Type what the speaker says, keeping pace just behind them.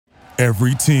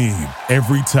Every team,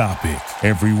 every topic,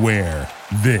 everywhere.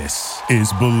 This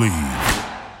is Believe.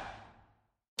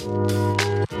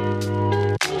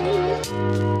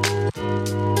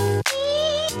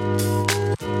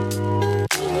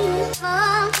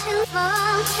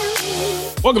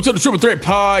 Welcome to the Triple Threat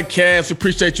Podcast. We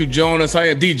appreciate you joining us. I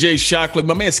am DJ Shockley.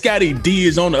 My man Scotty D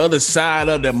is on the other side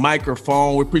of the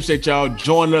microphone. We appreciate y'all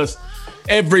joining us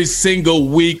every single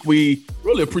week. We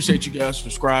really appreciate you guys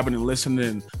subscribing and listening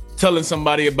and telling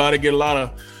somebody about it. Get a lot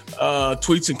of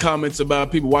tweets and comments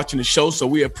about people watching the show. So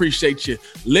we appreciate you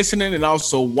listening and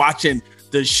also watching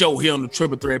the show here on the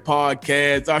Triple Threat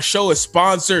Podcast. Our show is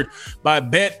sponsored by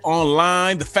Bet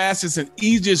Online, the fastest and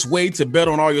easiest way to bet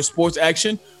on all your sports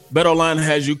action. Bet Online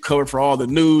has you covered for all the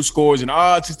news, scores, and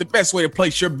odds. It's the best way to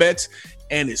place your bets,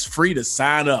 and it's free to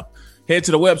sign up. Head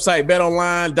to the website,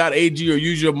 betonline.ag, or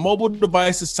use your mobile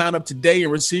device to sign up today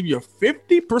and receive your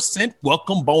 50%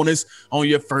 welcome bonus on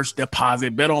your first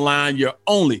deposit. BetOnline, your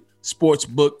only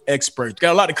sportsbook expert.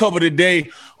 Got a lot to cover today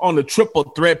on the Triple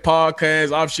Threat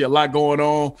Podcast. Obviously, a lot going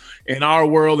on in our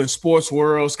world and sports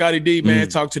world. Scotty D, man,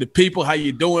 talk to the people. How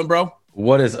you doing, bro?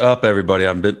 What is up, everybody?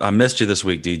 I missed you this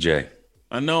week, DJ.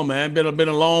 I know, man. Been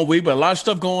a long week, but a lot of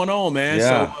stuff going on, man.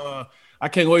 Yeah. So I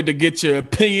can't wait to get your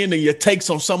opinion and your takes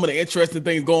on some of the interesting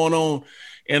things going on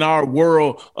in our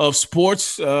world of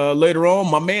sports later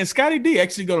on. My man Scotty D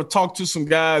actually going to talk to some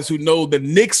guys who know the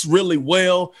Knicks really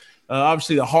well.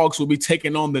 Obviously, the Hawks will be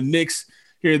taking on the Knicks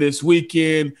here this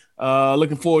weekend.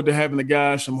 Looking forward to having the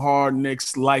guys from Hard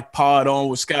Knicks Life Pod on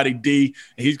with Scotty D.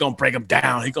 And he's going to break them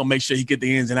down. He's going to make sure he get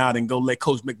the ins and out and go let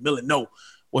Coach McMillan know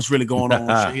what's really going on.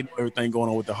 So he know everything going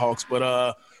on with the Hawks.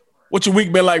 But what's your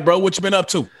week been like, bro? What you been up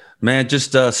to? Man,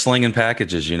 just slinging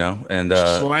packages, you know, and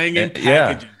slinging packages.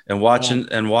 Yeah, and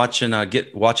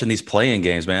watching these playing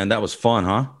games, man. That was fun,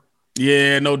 huh?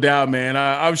 Yeah, no doubt, man.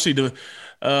 Obviously, the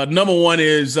number one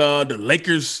is the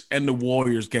Lakers and the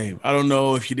Warriors game. I don't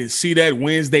know if you didn't see that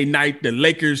Wednesday night, the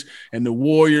Lakers and the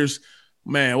Warriors.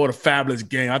 Man, what a fabulous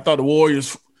game. I thought the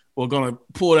Warriors were going to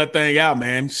pull that thing out,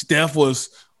 man. Steph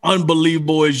was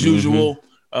unbelievable as usual.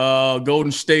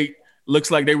 Golden State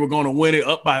looks like they were going to win it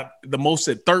up by the most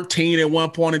at 13 at one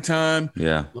point in time.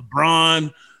 Yeah.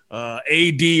 LeBron,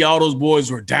 AD, all those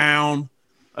boys were down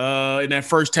in that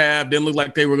first half. Didn't look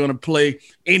like they were going to play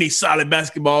any solid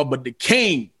basketball, but the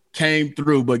King came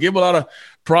through. But give a lot of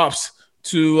props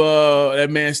to that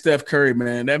man, Steph Curry,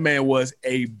 man. That man was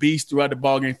a beast throughout the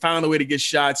ballgame. Found a way to get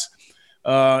shots.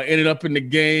 Ended up in the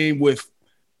game with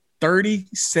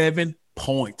 37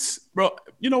 points. Bro,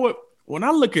 you know what? When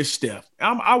I look at Steph,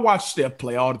 I watch Steph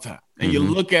play all the time. And you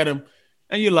look at him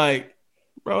and you're like,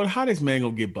 bro, how this man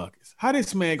going to get buckets? How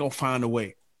this man going to find a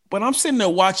way? But I'm sitting there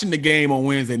watching the game on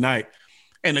Wednesday night,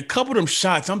 and a couple of them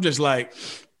shots, I'm just like,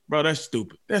 bro, that's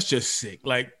stupid. That's just sick.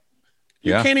 Like,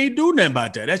 you can't even do nothing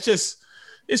about that. That's just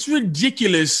 – it's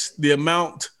ridiculous the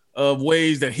amount of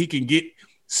ways that he can get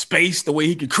space, the way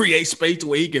he can create space, the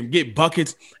way he can get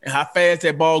buckets, and how fast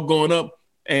that ball going up.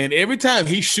 And every time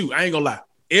he shoot, I ain't going to lie,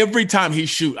 every time he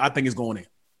shoot, I think it's going in.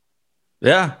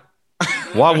 Yeah.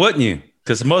 Why wouldn't you?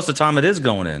 Because most of the time it is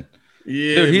going in.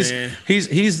 Yeah, dude, man.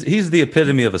 He's the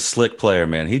epitome of a slick player,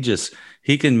 man. He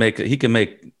can make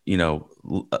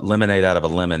lemonade out of a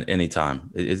lemon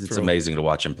anytime. It's amazing to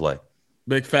watch him play.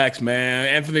 Big facts, man.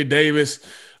 Anthony Davis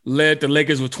led the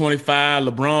Lakers with 25.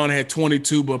 LeBron had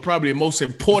 22, but probably the most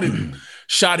important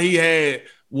shot he had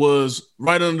was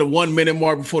right under the 1 minute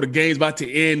mark before the game's about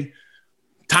to end.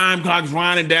 Time clock's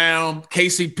winding down.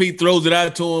 KCP throws it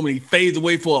out to him, and he fades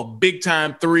away for a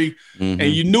big-time three. And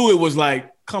you knew it was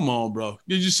like, come on, bro.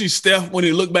 Did you see Steph when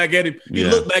he looked back at him? He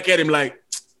looked back at him like,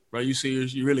 bro, you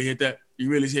serious? You really hit that? You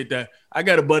really hit that? I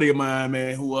got a buddy of mine,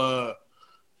 man, who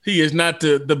he is not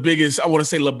the biggest, I want to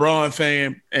say, LeBron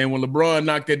fan. And when LeBron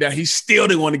knocked it down, he still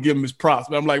didn't want to give him his props.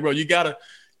 But I'm like, bro, you gotta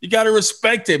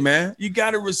respect it, man. You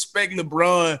gotta respect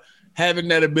LeBron having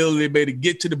that ability to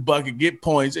get to the bucket, get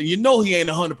points. And you know he ain't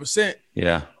 100%.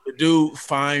 Yeah. The dude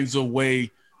finds a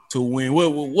way to win.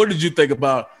 What did you think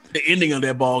about the ending of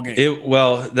that ball game? It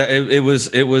was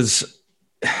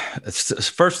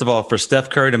first of all, for Steph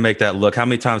Curry to make that look, how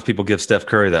many times people give Steph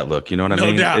Curry that look? You know what I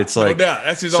mean? Doubt, it's like, no doubt.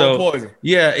 That's his own poison.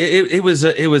 Yeah. It was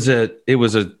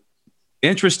a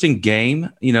interesting game.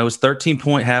 You know, it was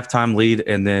 13-point halftime lead.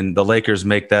 And then the Lakers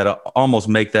almost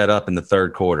make that up in the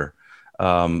third quarter.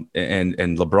 And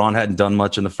LeBron hadn't done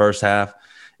much in the first half.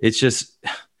 It's just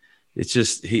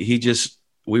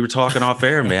we were talking off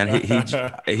air, man.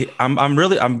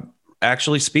 I'm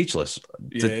actually speechless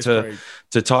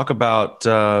to talk about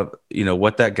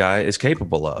what that guy is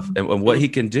capable of and what he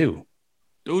can do.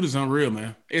 Dude is unreal,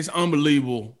 man. It's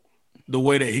unbelievable the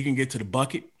way that he can get to the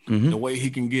bucket. the way he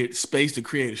can get space to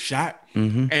create a shot.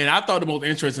 And I thought the most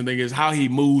interesting thing is how he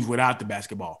moves without the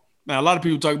basketball. Now, a lot of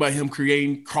people talk about him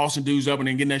crossing dudes up and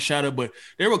then getting that shot up, but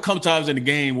there will come times in the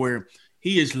game where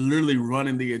he is literally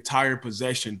running the entire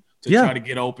possession to try to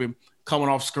get open, coming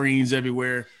off screens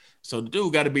everywhere. So the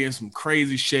dude got to be in some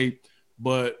crazy shape.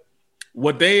 But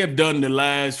what they have done the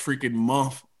last freaking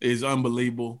month is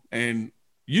unbelievable. And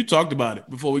you talked about it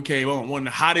before we came on. One of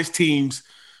the hottest teams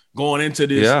going into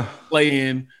this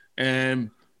play-in. And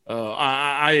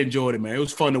I enjoyed it, man. It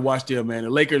was fun to watch them, man. The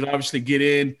Lakers obviously get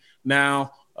in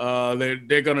now.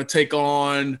 They're going to take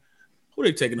on – who are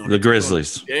they taking on? The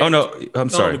Grizzlies. Sorry.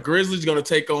 The Grizzlies going to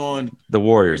take on – the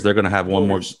Warriors. They're going to have one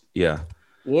more – yeah.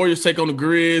 Warriors take on the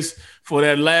Grizz for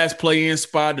that last play-in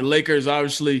spot. The Lakers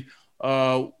obviously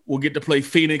will get to play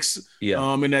Phoenix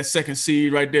in that second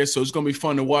seed right there. So it's going to be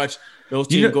fun to watch those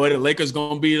teams go ahead. The Lakers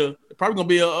going to be probably going to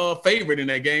be a favorite in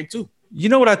that game too. You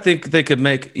know what I think they could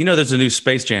make? You know, there's a new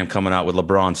Space Jam coming out with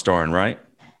LeBron starring, right?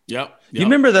 Yep. You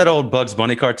remember that old Bugs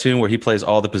Bunny cartoon where he plays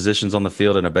all the positions on the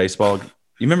field in a baseball? You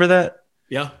remember that?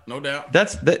 Yeah, no doubt.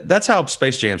 That's how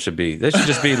Space Jam should be. They should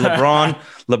just be LeBron.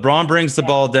 LeBron brings the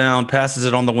ball down, passes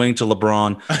it on the wing to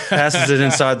LeBron, passes it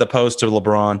inside the post to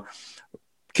LeBron,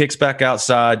 kicks back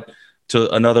outside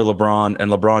to another LeBron, and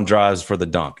LeBron drives for the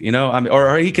dunk. You know, I mean,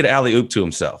 or he could alley-oop to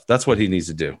himself. That's what he needs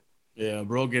to do. Yeah,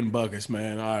 bro, getting buckets,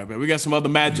 man. All right, man. We got some other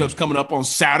matchups coming up on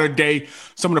Saturday.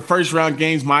 Some of the first-round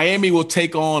games. Miami will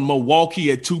take on Milwaukee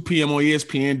at 2 p.m. on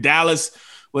ESPN. Dallas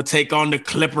will take on the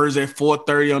Clippers at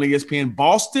 4:30 on ESPN.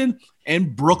 Boston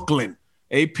and Brooklyn,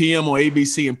 8 p.m. on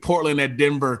ABC. And Portland at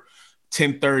Denver,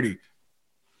 10:30.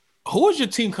 Who is your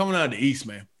team coming out of the East,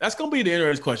 man? That's going to be the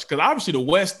interesting question because obviously the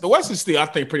West is still, I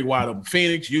think, pretty wide open.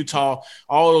 Phoenix, Utah,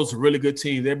 all those are really good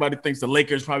teams. Everybody thinks the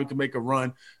Lakers probably can make a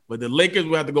run, but the Lakers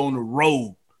will have to go on the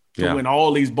road to win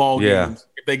all these ball games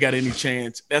if they got any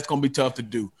chance. That's going to be tough to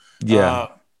do. Yeah.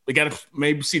 We got to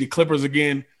maybe see the Clippers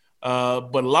again,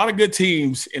 but a lot of good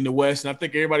teams in the West, and I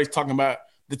think everybody's talking about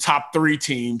the top 3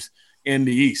 teams in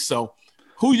the East. So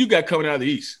who you got coming out of the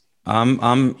East? I'm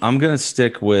going to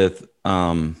stick with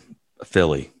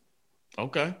Philly.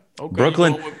 Okay.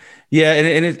 Brooklyn. Yeah,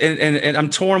 and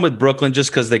I'm torn with Brooklyn just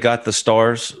because they got the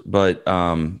stars, but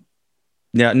I'm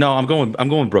going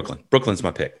with Brooklyn. Brooklyn's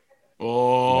my pick.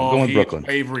 Oh, I'm going with Brooklyn.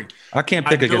 Wavering. I can't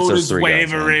pick against those 3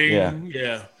 wavering. guys.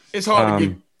 Yeah. It's hard to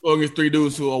get against 3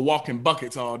 dudes who are walking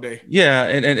buckets all day. Yeah,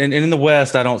 and in the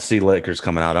West, I don't see Lakers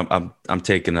coming out. I'm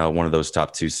taking one of those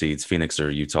top 2 seeds, Phoenix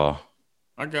or Utah.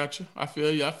 I got you. I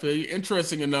feel you.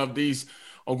 Interesting enough, these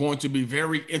are going to be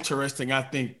very interesting, I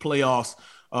think, playoffs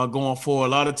going forward. A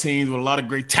lot of teams with a lot of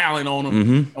great talent on them.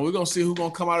 And we're going to see who's going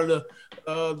to come out of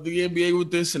the NBA with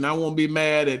this. And I won't be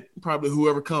mad at probably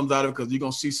whoever comes out of it because you're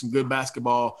going to see some good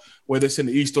basketball, whether it's in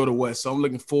the East or the West. So I'm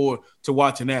looking forward to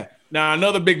watching that. Now,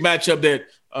 another big matchup that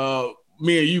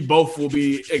me and you both will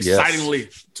be excitingly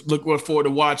looking forward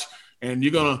to watch. And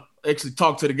you're going to actually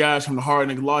talk to the guys from the Hard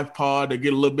Knocks Life pod to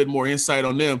get a little bit more insight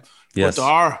on them. Yes. But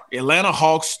our Atlanta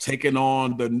Hawks taking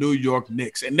on the New York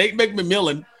Knicks. And Nate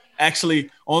McMillan actually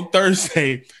on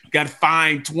Thursday got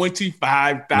fined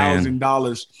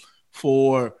 $25,000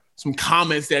 for some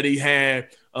comments that he had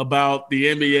about the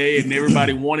NBA and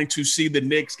everybody wanting to see the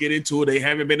Knicks get into it. They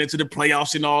haven't been into the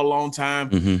playoffs in a long time.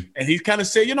 And he kind of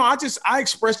said, I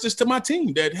expressed this to my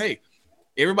team that, hey,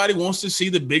 everybody wants to see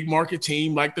the big market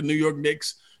team like the New York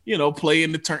Knicks, play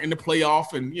in the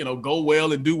playoff and, go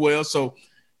well and do well. So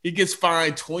he gets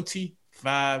fined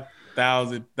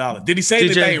 $25,000. Did he say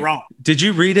anything wrong? Did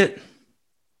you read it?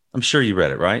 I'm sure you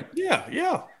read it, right?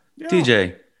 Yeah.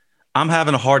 DJ, I'm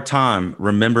having a hard time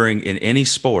remembering in any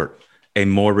sport a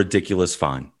more ridiculous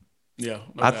fine. Yeah.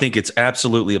 I think it's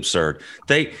absolutely absurd.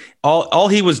 All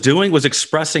he was doing was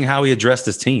expressing how he addressed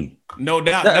his team. No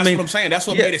doubt. That's what I'm saying. That's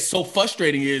what made it so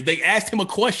frustrating is they asked him a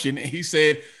question and he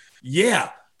said,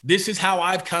 this is how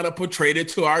I've kind of portrayed it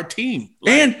to our team.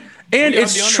 Like, and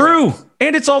it's true.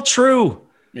 And it's all true.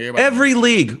 Every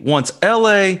league wants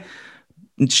LA,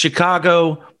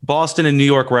 Chicago, Boston, and New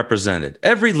York represented.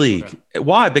 Every league. Okay.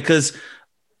 Why? Because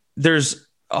there's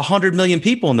 100 million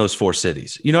people in those 4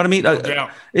 cities. You know what I mean?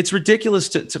 It's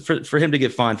ridiculous for him to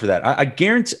get fined for that. I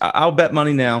guarantee, I'll bet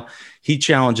money now he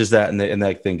challenges that and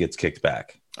that thing gets kicked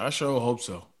back. I sure hope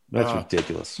so. That's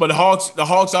ridiculous. But the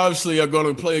Hawks obviously are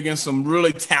going to play against some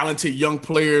really talented young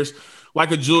players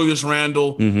like a Julius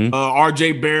Randle,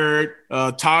 R.J. Barrett,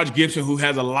 Taj Gibson, who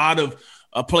has a lot of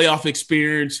playoff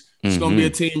experience. It's going to be a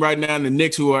team right now in the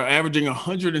Knicks who are averaging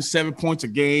 107 points a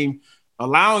game,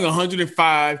 allowing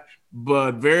 105,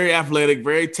 but very athletic,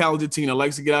 very talented team that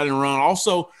likes to get out and run.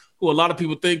 Also, who a lot of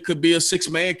people think could be a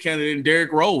 6-man candidate in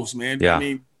Derrick Rose, man. Yeah. I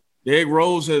mean, Derrick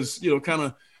Rose has, kind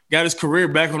of got his career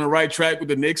back on the right track with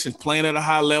the Knicks and playing at a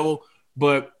high level.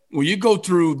 But when you go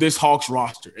through this Hawks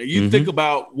roster and you think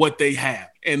about what they have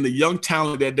and the young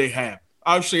talent that they have,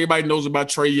 obviously everybody knows about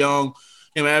Trae Young,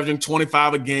 him averaging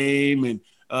 25 a game. And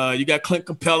you got Clint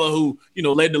Capella, who,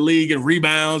 led the league in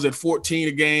rebounds at 14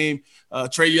 a game.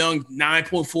 Trae Young,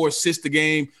 9.4 assists a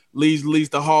game, leads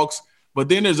the Hawks. But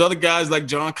then there's other guys like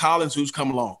John Collins who's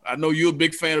come along. I know you're a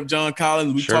big fan of John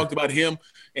Collins. We talked about him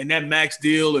and that max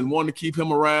deal and wanted to keep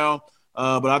him around.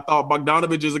 But I thought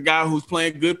Bogdanovich is a guy who's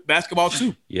playing good basketball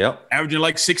too. Yep. Averaging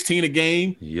like 16 a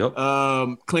game. Yep.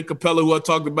 Clint Capella, who I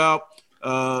talked about.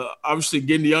 Obviously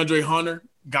getting DeAndre Hunter,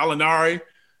 Gallinari,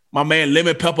 my man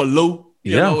Lemon Pepper Lou,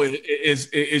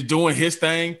 is doing his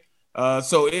thing.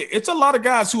 So it's a lot of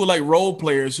guys who are like role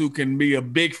players who can be a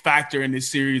big factor in this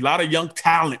series. A lot of young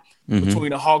talent between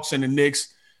the Hawks and the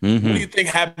Knicks. What do you think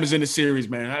happens in the series,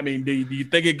 man? I mean, do you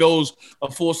think it goes a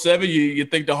full 7? You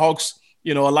think the Hawks,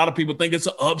 a lot of people think it's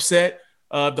an upset.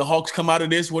 The Hawks come out of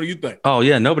this. What do you think? Oh,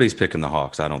 yeah. Nobody's picking the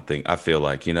Hawks, I don't think. I feel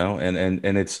like,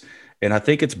 and I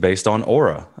think it's based on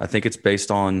aura. I think it's based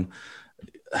on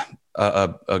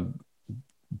a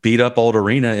beat up old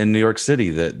arena in New York City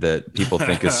that people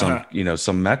think is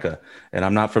some mecca. And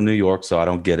I'm not from New York, so I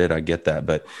don't get it. I get that.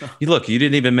 But you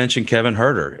didn't even mention Kevin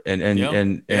Huerter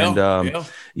and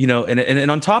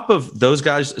on top of those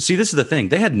guys, see, this is the thing.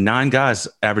 They had 9 guys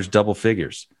average double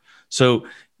figures. So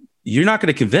you're not going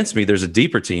to convince me there's a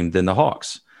deeper team than the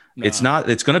Hawks. No. It's not,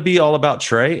 it's going to be all about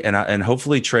Trae and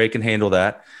hopefully Trae can handle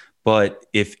that. But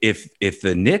if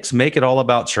the Knicks make it all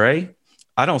about Trae,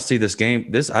 I don't see this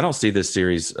game. I don't see this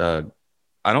series. I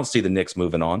don't see the Knicks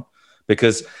moving on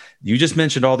because you just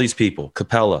mentioned all these people: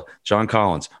 Capella, John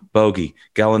Collins, Bogey,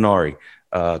 Gallinari,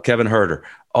 Kevin Huerter.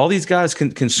 All these guys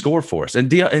can score for us. And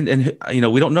we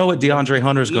don't know what DeAndre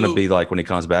Hunter is going to be like when he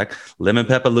comes back. Lemon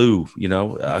Pepper Lou,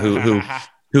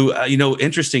 who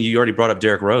interesting. You already brought up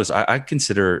Derrick Rose. I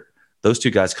consider those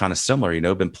two guys kind of similar.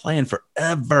 Been playing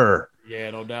forever.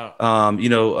 Yeah, no doubt.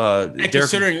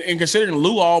 Considering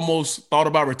Lou almost thought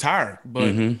about retiring, but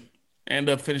ended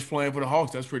up finished playing for the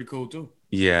Hawks. That's pretty cool too.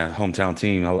 Yeah, hometown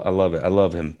team. I love it. I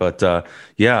love him. But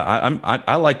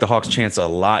I like the Hawks' chance a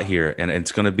lot here, and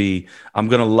it's going to be. I'm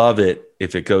going to love it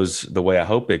if it goes the way I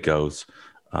hope it goes.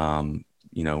 And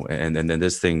then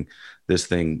this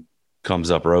thing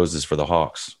comes up roses for the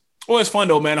Hawks. Well, it's fun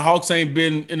though, man. The Hawks ain't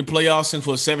been in the playoffs since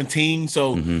 2017,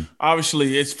 so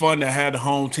obviously it's fun to have the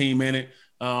home team in it.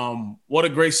 What a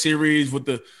great series with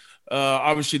the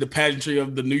obviously the pageantry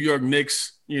of the New York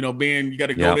Knicks. Being you got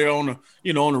to go there on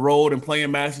the road and play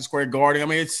in Madison Square Garden. I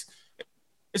mean,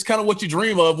 it's kind of what you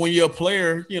dream of when you're a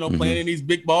player, playing in these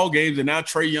big ball games. And now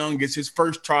Trae Young gets his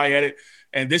first try at it,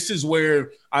 and this is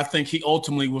where I think he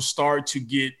ultimately will start to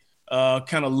get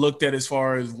kind of looked at as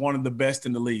far as one of the best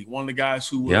in the league, one of the guys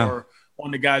who are one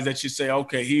of the guys that you say,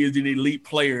 okay, he is an elite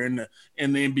player in the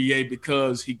NBA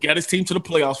because he got his team to the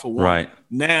playoffs for one. Right.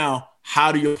 Now,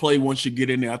 how do you play once you get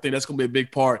in there? I think that's going to be a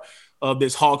big part of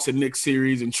this Hawks and Knicks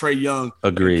series, and Trae Young.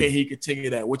 Agreed. Can he continue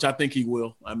that, which I think he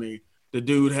will. I mean, the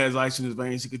dude has ice in his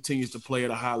veins. He continues to play at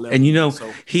a high level. And,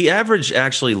 he averaged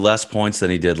actually less points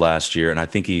than he did last year, and I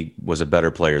think he was a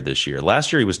better player this year.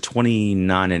 Last year he was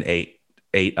 29 and 8,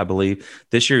 I believe.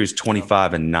 This year he's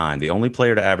 25 and 9. The only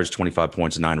player to average 25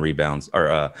 points, 9 rebounds,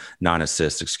 or 9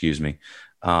 assists, excuse me.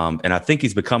 And I think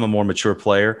he's become a more mature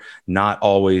player, not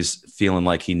always feeling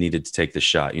like he needed to take the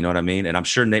shot. You know what I mean? And I'm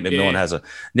sure Nate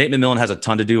McMillan has a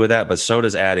ton to do with that, but so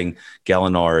does adding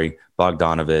Gallinari,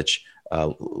 Bogdanovich,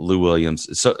 Lou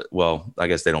Williams. So, well, I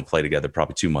guess they don't play together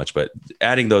probably too much, but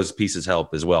adding those pieces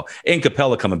help as well. And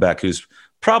Capella coming back, who's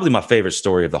probably my favorite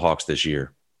story of the Hawks this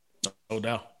year. No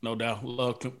doubt.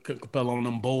 Love Capella on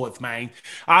them boards, man.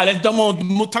 All right, let's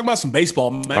talk about some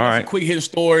baseball, man. All right. Some quick hitting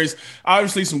stories.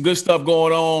 Obviously, some good stuff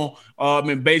going on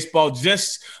in baseball.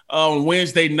 Just on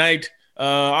Wednesday night,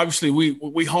 obviously, we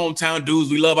hometown dudes.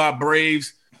 We love our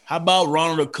Braves. How about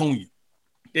Ronald Acuna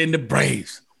in the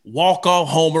Braves? Walk-off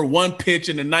homer, one pitch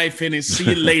in the ninth inning. See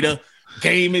you later.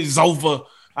 Game is over.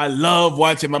 I love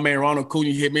watching my man Ronald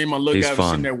Acuna hit me and my little guy was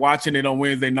sitting there watching it on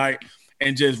Wednesday night.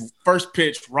 And just first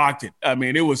pitch rocked it. I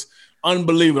mean, it was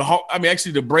unbelievable. I mean,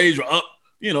 actually, the Braves were up,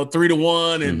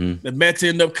 3-1, and the Mets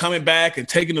ended up coming back and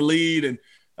taking the lead, and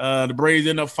the Braves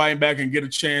ended up fighting back and get a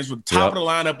chance with the top of the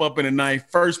lineup up in the ninth.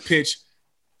 First pitch,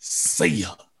 see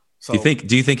ya. So,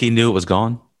 do you think he knew it was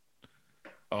gone?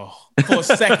 Oh, for a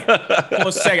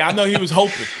second. I know he was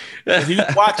hoping. He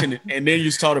was watching it, and then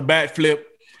you saw the bat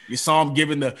flip. You saw him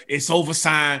giving the "it's over"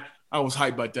 sign. I was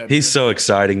hyped about that. He's so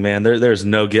exciting, man. There's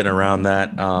no getting around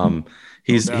that.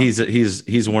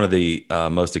 He's one of the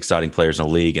most exciting players in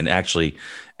the league, and actually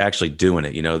doing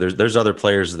it. You know, there's other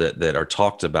players that are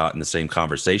talked about in the same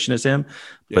conversation as him,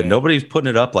 but nobody's putting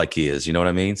it up like he is. You know what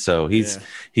I mean? So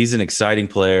he's an exciting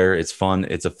player. It's fun.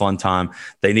 It's a fun time.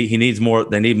 He needs more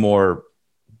done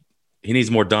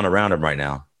around him right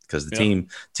now, because the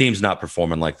team's not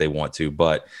performing like they want to,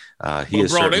 but he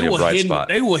is certainly a bright spot.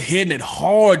 They were hitting it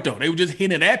hard, though. They were just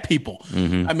hitting it at people.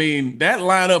 Mm-hmm. I mean, that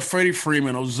lineup, Freddie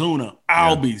Freeman, Ozuna,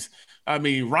 Albies. I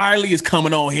mean, Riley is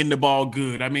coming on, hitting the ball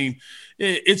good. I mean,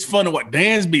 it's fun to watch.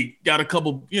 Dansby got a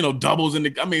couple, doubles in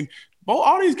the – I mean,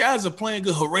 all these guys are playing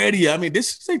good. Heredia. I mean,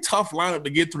 this is a tough lineup to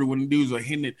get through when the dudes are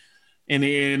hitting it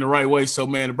in the right way. So,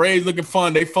 man, the Braves looking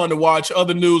fun. They fun to watch.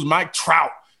 Other news, Mike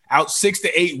Trout out 6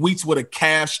 to 8 weeks with a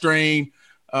calf strain.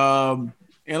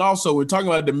 And also, we're talking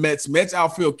about the Mets. Mets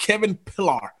outfield Kevin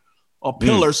Pillar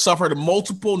suffered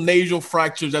multiple nasal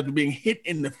fractures after being hit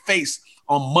in the face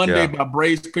on Monday by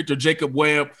Braves pitcher Jacob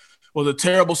Webb. It was a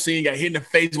terrible scene. Got hit in the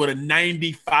face with a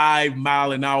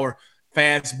 95-mile-an-hour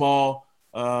fastball.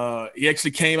 He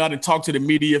actually came out and talked to the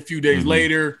media a few days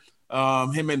later.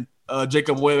 Him and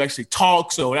Jacob Webb actually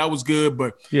talked, so that was good.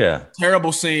 But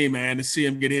terrible scene, man, to see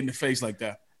him get hit in the face like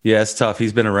that. Yeah, it's tough.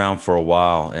 He's been around for a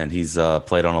while, and he's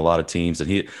played on a lot of teams.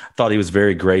 And I thought he was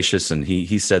very gracious, and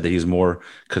he said that he's more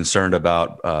concerned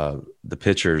about the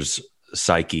pitcher's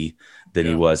psyche than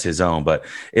he was his own. But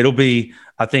it'll be,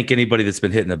 I think, anybody that's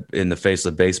been hit in the face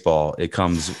of baseball,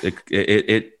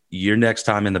 your next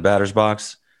time in the batter's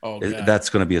box, that's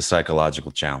going to be a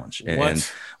psychological challenge.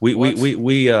 And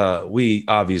we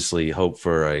obviously hope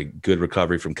for a good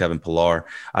recovery from Kevin Pillar.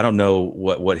 I don't know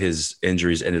what his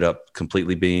injuries ended up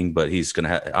completely being, but he's going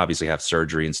to obviously have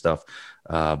surgery and stuff.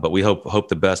 But we hope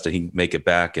the best that he make it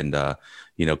back and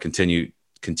continue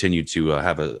to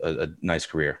have a nice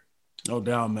career. No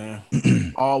doubt, man.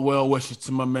 All well wishes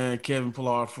to my man Kevin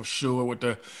Pillar for sure with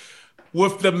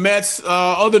the Mets.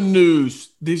 Other news,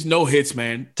 these no hits,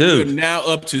 man. Dude. We're now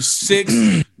up to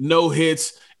 6 no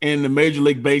hits in the Major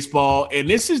League Baseball. And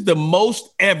this is the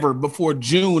most ever before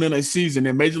June in a season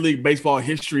in Major League Baseball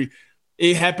history.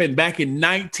 It happened back in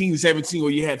 1917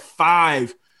 where you had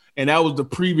 5, and that was the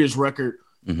previous record.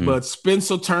 But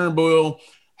Spencer Turnbull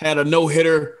had a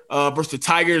no-hitter versus the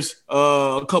Tigers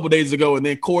a couple days ago, and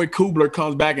then Corey Kubler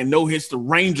comes back and no-hits the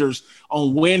Rangers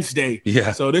on Wednesday.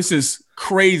 Yeah. So this is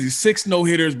crazy. 6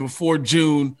 no-hitters before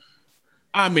June.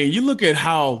 I mean, you look at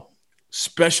how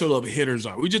special of hitters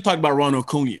are. We just talked about Ronald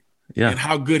Acuna and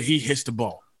how good he hits the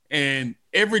ball. And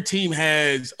every team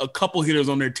has a couple hitters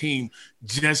on their team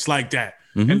just like that.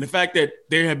 And the fact that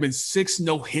there have been 6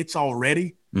 no-hits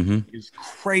already is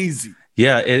crazy.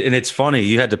 Yeah, and it's funny.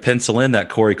 You had to pencil in that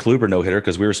Corey Kluber no-hitter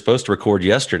because we were supposed to record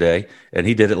yesterday, and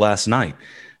he did it last night.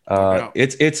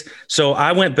 So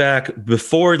I went back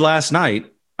before last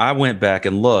night. I went back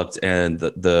and looked, and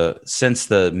since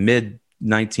the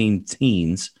mid-19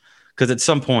 teens, because at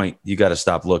some point you got to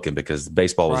stop looking because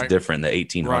baseball was different in the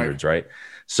 1800s, right?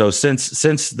 So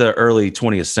since the early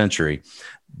 20th century,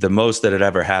 the most that had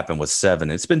ever happened was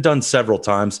 7. It's been done several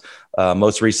times,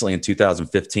 most recently in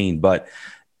 2015, but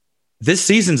this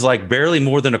season's like barely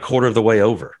more than a quarter of the way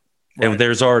over, and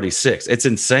there's already 6. It's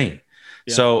insane.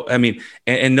 Yeah. So, I mean,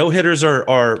 and no hitters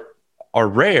are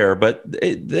rare, but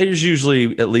there's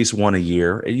usually at least one a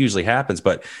year. It usually happens,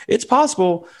 but it's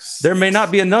possible there may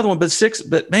not be another one, but 6.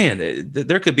 But man,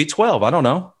 there could be 12. I don't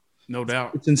know. No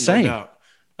doubt, it's insane. No doubt.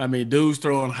 I mean, dudes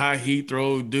throwing high heat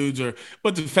throw,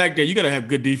 but the fact that you got to have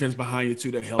good defense behind you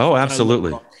too that helps. Oh,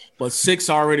 absolutely. But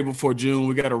 6 already before June.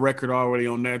 We got a record already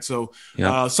on that. So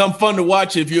some fun to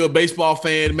watch if you're a baseball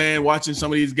fan, man, watching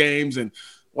some of these games and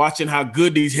watching how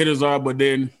good these hitters are, but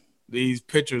then these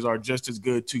pitchers are just as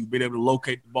good too, being able to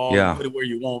locate the ball and put it where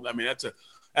you want. I mean,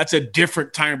 that's a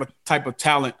different type of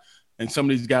talent, and some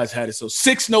of these guys had it. So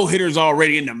 6 no-hitters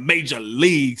already in the major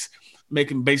leagues,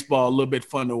 making baseball a little bit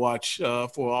fun to watch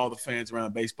for all the fans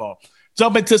around baseball.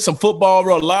 Jump into some football,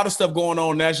 bro. A lot of stuff going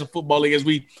on in National Football League as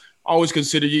we always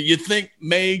consider. You think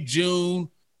May, June,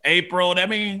 April. I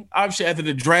mean, obviously after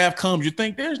the draft comes, you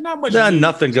think there's not much.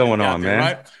 Nothing going on, there,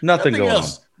 man. Right? Nothing going on.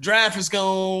 Draft is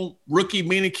gone. Rookie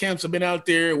mini camps have been out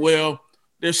there. Well,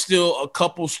 there's still a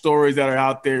couple stories that are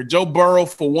out there. Joe Burrow,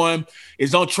 for one,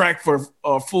 is on track for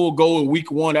a full goal in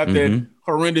week 1 after that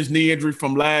horrendous knee injury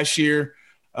from last year.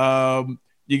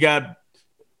 You got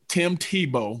Tim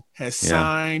Tebow has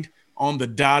signed on the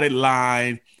dotted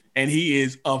line, and he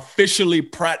is officially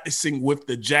practicing with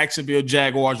the Jacksonville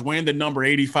Jaguars, wearing the number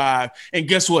 85. And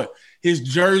guess what? His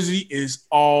jersey is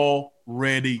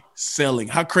already selling.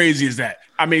 How crazy is that?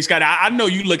 I mean, Scott, I know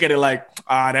you look at it like,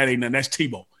 that ain't nothing. That's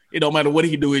Tebow. It don't matter what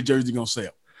he do, his jersey gonna sell.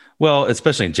 Well,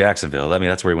 especially in Jacksonville. I mean,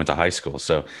 that's where he went to high school.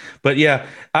 So, but yeah,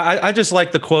 I just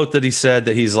like the quote that he said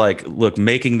that he's like, look,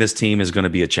 making this team is going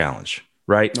to be a challenge,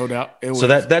 right? No doubt. So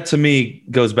that to me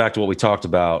goes back to what we talked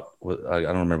about. I don't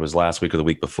remember if it was last week or the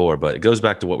week before, but it goes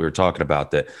back to what we were talking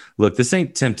about that, look, this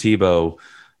ain't Tim Tebow,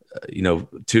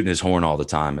 tooting his horn all the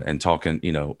time and talking,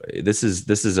 this is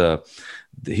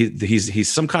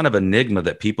he's some kind of enigma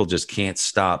that people just can't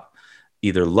stop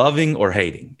either loving or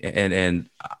hating. And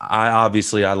I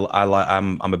obviously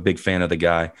I'm a big fan of the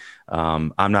guy.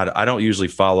 I don't usually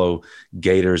follow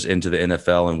Gators into the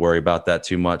NFL and worry about that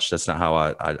too much. That's not how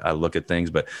I look at things,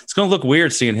 but it's going to look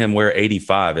weird seeing him wear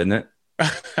 85, isn't it?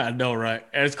 I know, right?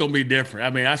 And it's going to be different.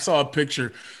 I mean, I saw a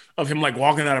picture of him like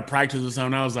walking out of practice or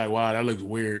something. I was like, wow, that looks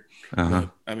weird. Uh-huh.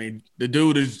 I mean, the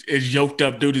dude is yoked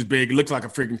up. Dude is big. He looks like a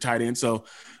freaking tight end. So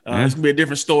it's gonna be a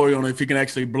different story on if he can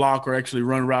actually block or actually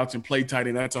run routes and play tight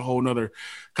end. That's a whole nother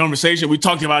conversation. We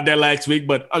talked about that last week,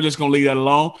 but I'm just gonna leave that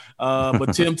alone.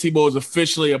 But Tim Tebow is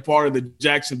officially a part of the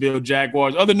Jacksonville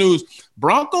Jaguars. Other news: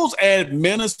 Broncos added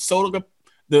Minnesota.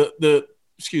 The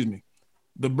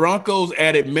Broncos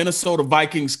added Minnesota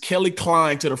Vikings Kelly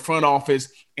Klein to the front office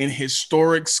in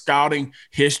historic scouting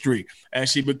history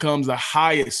as she becomes the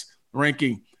highest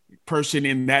ranking person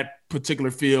in that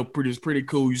particular field. Pretty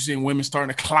cool. You're seeing women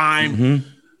starting to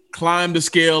climb the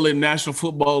scale in National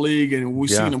Football League, and we've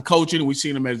seen them coaching, we've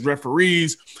seen them as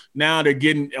referees. Now they're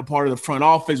getting a part of the front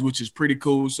office, which is pretty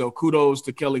cool. So kudos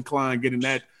to Kelly Klein getting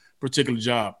that particular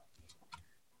job.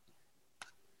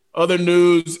 Other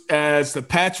news, as the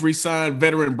Pats re-signed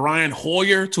veteran Brian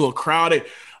Hoyer to a crowded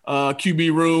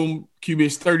QB room. QB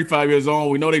is 35 years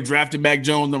old. We know they drafted Mac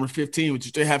Jones, number 15,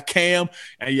 which they have Cam,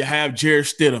 and you have Jarrett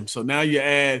Stidham. So now you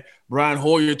add Brian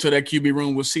Hoyer to that QB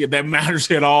room. We'll see if that matters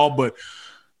at all. But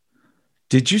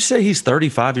did you say he's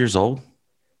 35 years old?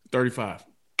 35.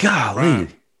 Golly.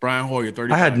 Brian Hoyer,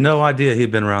 35. I had no idea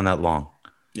he'd been around that long.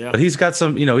 Yeah. But he's got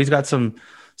some, he's been,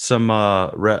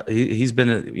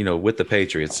 with the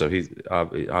Patriots. So he's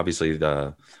obviously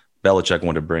Belichick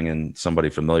wanted to bring in somebody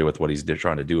familiar with what he's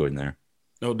trying to do in there.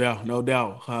 No doubt.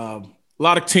 A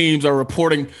lot of teams are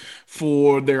reporting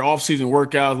for their offseason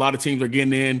workouts. A lot of teams are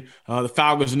getting in. The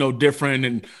Falcons are no different.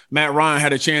 And Matt Ryan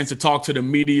had a chance to talk to the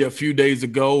media a few days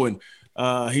ago, and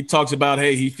he talks about,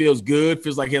 hey, he feels good,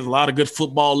 feels like he has a lot of good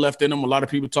football left in him. A lot of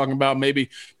people talking about maybe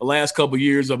the last couple of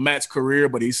years of Matt's career,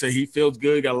 but he said he feels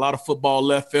good, got a lot of football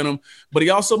left in him. But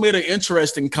he also made an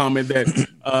interesting comment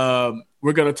that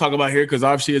we're going to talk about here because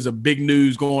obviously there's a big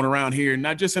news going around here,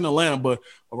 not just in Atlanta, but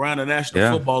around the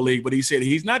National Football League. But he said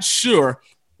he's not sure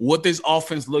what this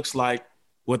offense looks like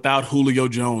without Julio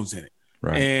Jones in it.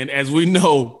 Right. And as we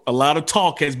know, a lot of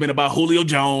talk has been about Julio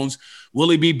Jones.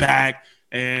 Will he be back?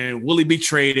 And will he be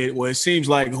traded? Well, it seems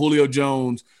like Julio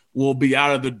Jones will be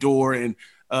out of the door. And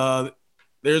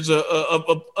there's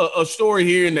a story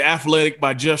here in The Athletic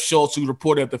by Jeff Schultz, who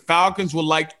reported that the Falcons would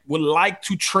like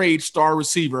to trade star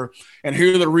receiver. And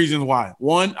here are the reasons why.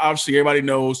 One, obviously, everybody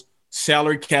knows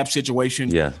salary cap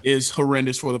situation is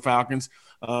horrendous for the Falcons.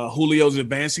 Julio's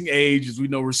advancing age. As we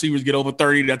know, receivers get over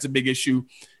 30. That's a big issue.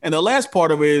 And the last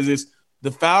part of it is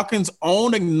the Falcons'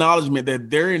 own acknowledgement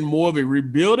that they're in more of a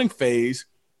rebuilding phase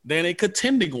than a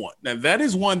contending one. Now, that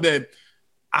is one that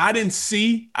I didn't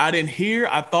see. I didn't hear.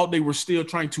 I thought they were still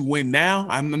trying to win now.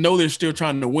 I know they're still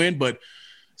trying to win, but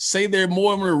say they're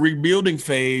more of a rebuilding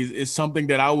phase is something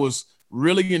that I was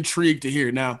really intrigued to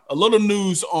hear. Now, a little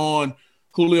news on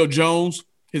Julio Jones.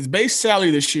 His base salary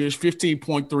this year is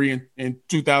 $15.3 in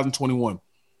 2021.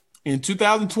 In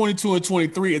 2022 and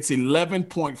 23, it's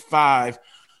 11.5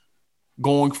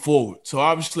 going forward. So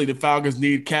obviously the Falcons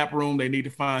need cap room. They need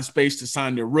to find space to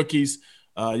sign their rookies.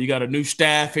 You got a new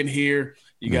staff in here.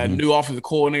 You got new offensive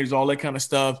coordinators, all that kind of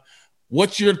stuff.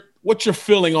 What's your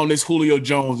feeling on this Julio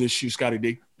Jones issue, Scotty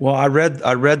D? Well, I read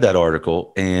that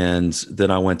article, and then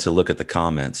I went to look at the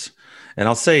comments. And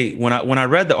I'll say when I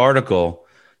read the article,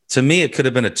 to me it could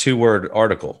have been a 2-word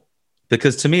article,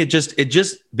 because to me it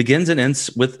just begins and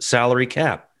ends with salary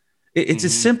cap. It's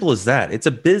as simple as that. It's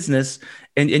a business,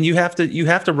 and you have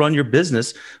to run your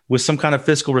business with some kind of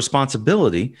fiscal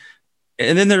responsibility.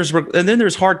 And then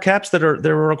there's hard caps they're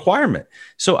a requirement.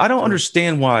 So I don't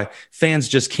understand why fans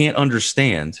just can't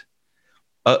understand,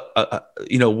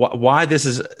 why this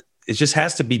is. It just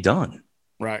has to be done.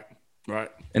 Right.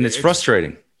 And it's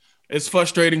frustrating. It's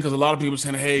frustrating because a lot of people are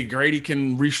saying, hey, Grady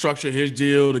can restructure his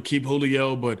deal to keep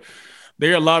Julio, but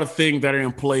there are a lot of things that are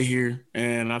in play here.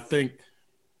 And I think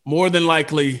more than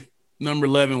likely number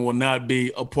 11 will not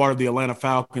be a part of the Atlanta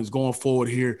Falcons going forward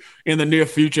here in the near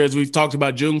future. As we've talked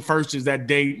about, June 1st is that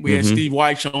date. We had Steve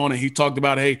White on, and he talked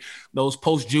about, hey, those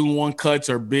post-June 1 cuts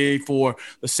are big for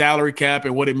the salary cap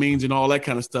and what it means and all that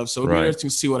kind of stuff. So it'll be interesting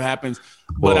to see what happens.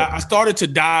 But I started to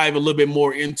dive a little bit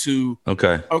more into,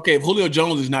 okay, if Julio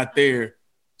Jones is not there,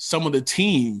 some of the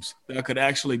teams that could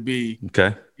actually be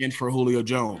in for Julio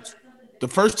Jones. The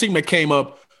first team that came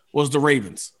up was the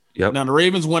Ravens. Yep. Now, the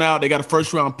Ravens went out. They got a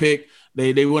first-round pick.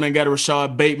 They went and got a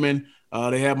Rashad Bateman.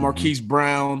 They have Marquise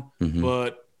Brown.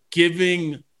 But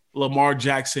giving Lamar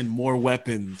Jackson more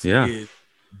weapons is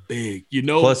big.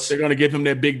 Plus, they're going to give him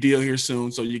that big deal here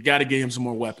soon, so you got to get him some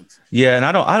more weapons. Yeah, and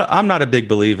I'm not a big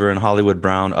believer in Hollywood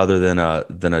Brown other than a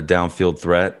downfield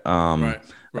threat.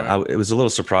 Right. It was a little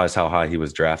surprised how high he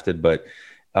was drafted, but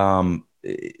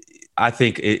I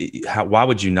think why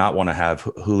would you not want to have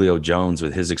Julio Jones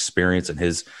with his experience and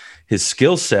his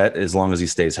skill set, as long as he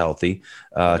stays healthy,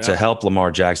 to help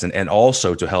Lamar Jackson and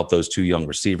also to help those two young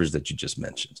receivers that you just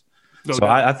mentioned.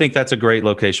 I think that's a great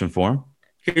location for him.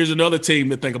 Here's another team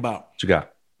to think about. What you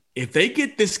got? If they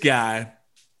get this guy,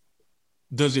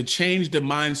 does it change the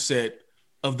mindset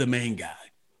of the main guy?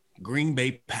 Green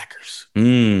Bay Packers.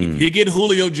 If you get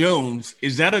Julio Jones,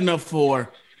 is that enough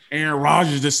for Aaron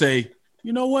Rodgers to say,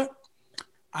 you know what?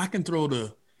 I can throw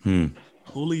to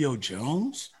Julio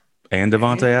Jones and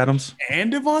Devontae Adams.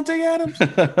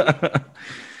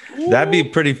 That'd be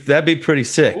pretty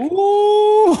sick.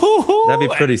 Ooh. That'd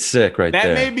be pretty sick right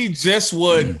there. That may be just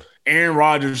what Aaron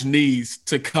Rodgers needs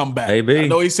to come back. Maybe. I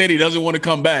know he said he doesn't want to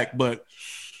come back, but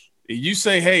you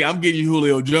say, hey, I'm getting you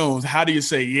Julio Jones. How do you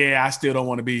say, yeah, I still don't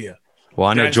want to be here? Well,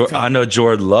 I know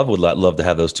Jordan Love would love to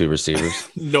have those two receivers.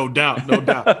 No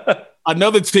doubt.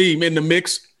 Another team in the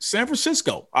mix, San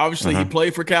Francisco. Obviously, he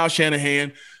played for Kyle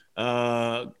Shanahan.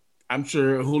 I'm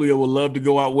sure Julio would love to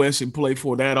go out west and play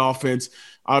for that offense.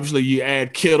 Obviously, you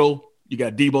add Kittle, you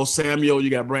got Deebo Samuel, you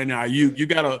got Brandon Ayuk. You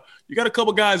got a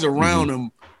couple guys around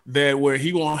him that where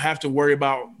he won't have to worry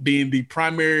about being the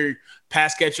primary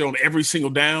pass catcher on every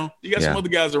single down. You got some other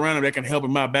guys around him that can help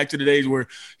him out. Back to the days where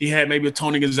he had maybe a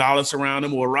Tony Gonzalez around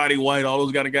him or Roddy White, all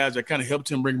those kind of guys that kind of helped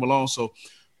him bring him along. So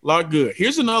a lot good.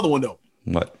 Here's another one, though.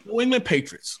 What? New England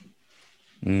Patriots.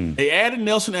 They added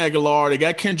Nelson Aguilar. They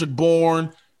got Kendrick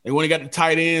Bourne. They went and got the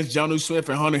tight ends, Jonnu Smith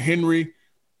and Hunter Henry.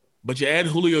 But you add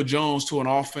Julio Jones to an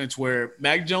offense where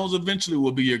Mac Jones eventually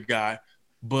will be your guy.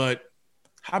 But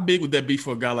how big would that be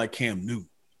for a guy like Cam Newton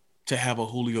to have a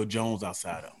Julio Jones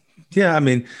outside of? Yeah, I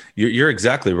mean, you're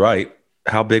exactly right.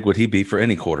 How big would he be for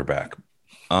any quarterback?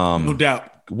 No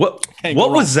doubt. What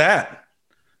was that?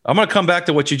 I'm going to come back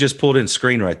to what you just pulled in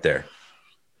screen right there.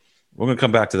 We're going to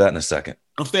come back to that in a second.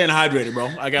 I'm staying hydrated, bro.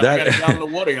 I got a gallon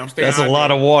of water. That's hydrated. A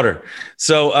lot of water.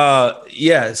 So,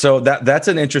 so that's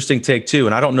an interesting take too.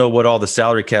 And I don't know what all the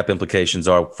salary cap implications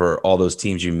are for all those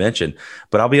teams you mentioned.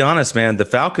 But I'll be honest, man, the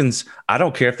Falcons, I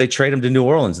don't care if they trade them to New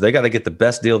Orleans. They got to get the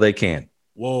best deal they can.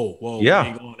 Whoa. Yeah. We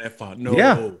ain't going that far. No.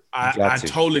 Yeah. I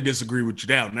totally disagree with you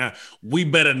now. We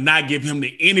better not give him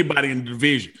to anybody in the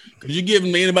division. Because you give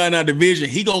him to anybody in our division,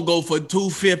 he going to go for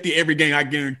 $250 every game. I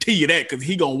guarantee you that, because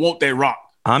he going to want that rock.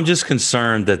 I'm just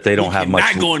concerned that they don't have much.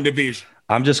 Not going division.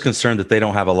 I'm just concerned that they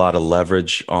don't have a lot of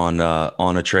leverage on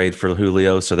a trade for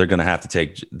Julio, so they're going to have to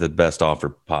take the best offer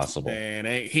possible. Man,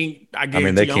 they can't. I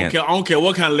don't care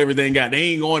what kind of leverage they got. They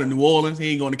ain't going to New Orleans.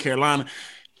 He ain't going to Carolina.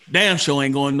 Damn sure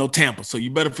ain't going to no Tampa. So you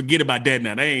better forget about that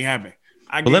now. They ain't happening.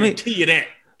 I guarantee you that.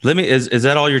 Is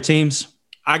that all your teams?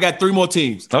 I got three more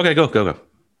teams. Okay, go.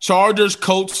 Chargers,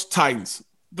 Colts, Titans.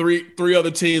 Three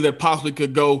other teams that possibly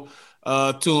could go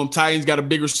to them. Titans got a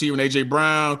big receiver in A.J.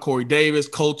 Brown, Corey Davis.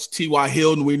 Colts, T.Y.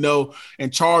 Hilton, we know.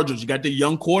 And Chargers, you got the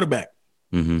young quarterback.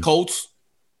 Colts,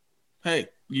 hey,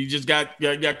 you just got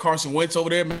Carson Wentz over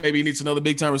there. Maybe he needs another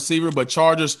big-time receiver. But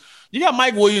Chargers, you got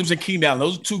Mike Williams and Keenan Allen.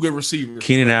 Those are two good receivers.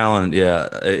 Keenan Allen,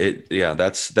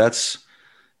 that's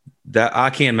that. I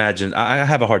can't imagine. I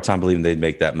have a hard time believing they'd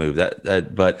make that move.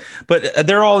 But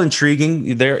they're all intriguing.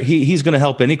 He's going to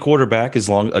help any quarterback as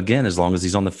long as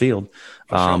he's on the field.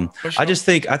 For sure.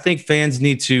 I think fans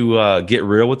need to get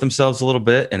real with themselves a little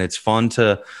bit, and it's fun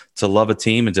to love a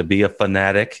team and to be a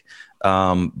fanatic.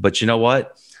 But you know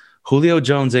what? Julio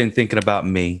Jones ain't thinking about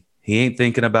me. He ain't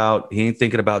thinking about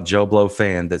Joe Blow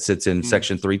fan that sits in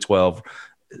section 312,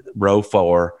 row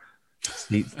 4,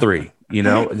 3. You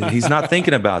know, he's not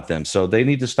thinking about them. So they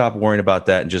need to stop worrying about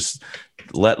that and just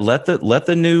let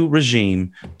the new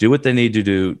regime do what they need to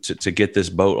do to get this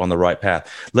boat on the right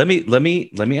path. Let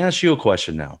me ask you a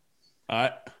question now. All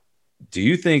right. Do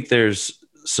you think there's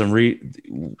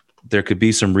there could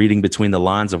be some reading between the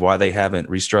lines of why they haven't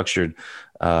restructured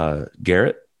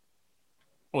Garrett?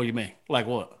 What do you mean? Like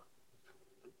what?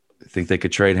 Think they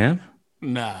could trade him?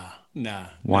 Nah.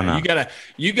 Why not?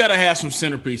 You gotta have some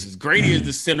centerpieces. Grady is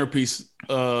the centerpiece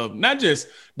of not just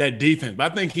that defense,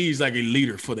 but I think he's like a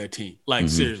leader for that team. Like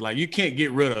seriously, like you can't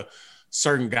get rid of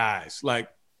certain guys. Like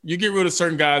you get rid of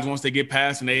certain guys once they get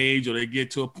past an age or they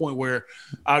get to a point where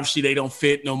obviously they don't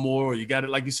fit no more. Or you got it,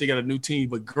 like you say, you got a new team.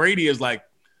 But Grady is like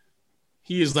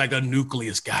a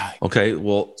nucleus guy. Okay,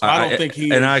 well, so I don't think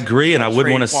he. And I agree, and I would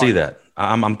want to see that.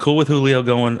 I'm cool with Julio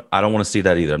going. I don't want to see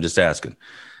that either. I'm just asking.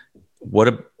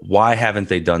 Why haven't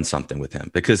they done something with him?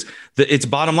 Because it's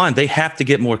bottom line. They have to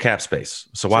get more cap space.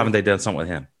 So why haven't they done something with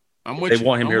him? They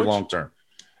want him here long term.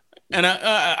 And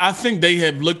I think they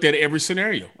have looked at every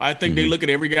scenario. I think they look at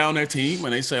every guy on their team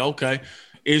and they say, okay,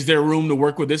 is there room to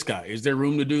work with this guy? Is there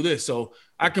room to do this? So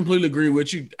I completely agree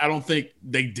with you. I don't think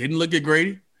they didn't look at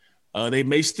Grady. They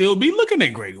may still be looking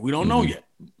at Grady. We don't know yet.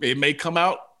 It may come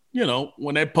out,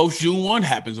 when that post-June 1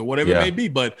 happens or whatever it may be.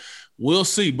 But we'll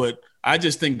see. But I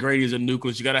just think Grady is a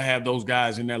nucleus. You got to have those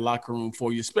guys in that locker room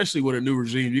for you, especially with a new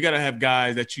regime. You got to have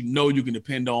guys that you can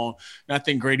depend on. And I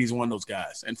think Grady's one of those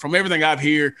guys. And from everything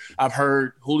I've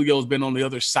heard Julio's been on the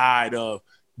other side of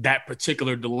that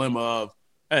particular dilemma of,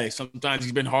 hey, sometimes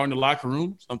he's been hard in the locker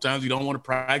room. Sometimes you don't want to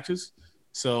practice.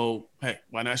 So, hey,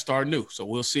 why not start new? So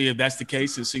we'll see if that's the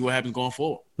case and see what happens going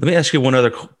forward. Let me ask you one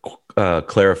other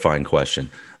clarifying question.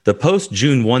 The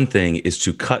post-June 1 thing is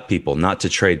to cut people, not to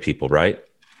trade people, right?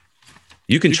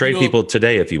 You can trade people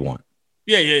today if you want.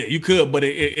 Yeah, you could, but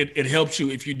it helps you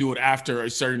if you do it after a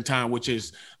certain time, which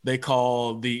is they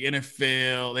call the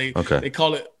NFL. They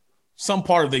call it some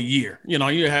part of the year. You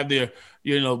have the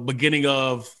beginning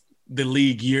of the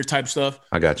league year type stuff.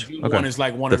 I got you. June 1 is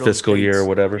like one of those fiscal dates. year or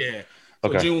whatever. Yeah.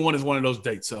 So June 1 is one of those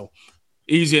dates. So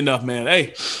easy enough, man.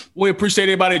 Hey, we appreciate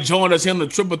everybody joining us here on the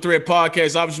Triple Threat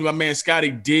Podcast. Obviously, my man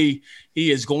Scotty D,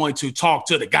 he is going to talk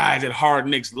to the guys at Hard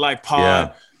Knicks Life Pod.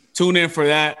 Yeah. Tune in for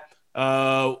that.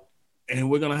 And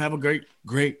we're going to have a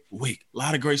great week. A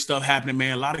lot of great stuff happening,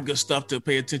 man. A lot of good stuff to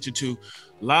pay attention to.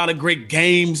 A lot of great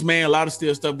games, man. A lot of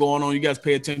still stuff going on. You guys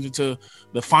pay attention to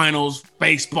the finals,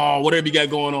 baseball, whatever you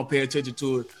got going on, pay attention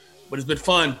to it. But it's been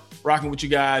fun rocking with you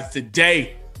guys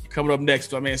today. Coming up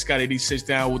next, my man Scotty D sits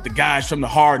down with the guys from the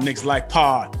Hard Knicks Life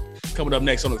Pod. Coming up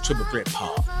next on the Triple Threat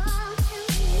Pod.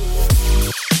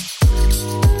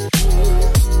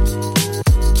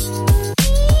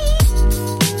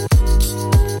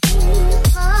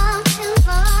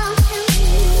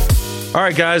 All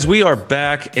right, guys, we are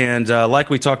back. And like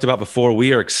we talked about before,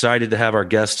 we are excited to have our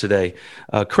guest today,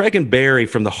 Craig and Barry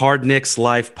from the Hard Knicks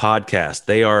Life podcast.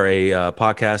 They are a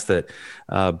podcast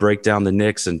that break down the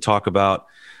Knicks and talk about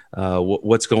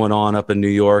what's going on up in New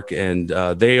York. And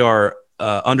they are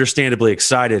understandably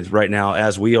excited right now,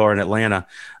 as we are in Atlanta.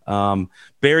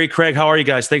 Barry, Craig, how are you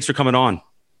guys? Thanks for coming on.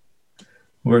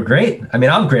 We're great. I mean,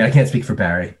 I'm great. I can't speak for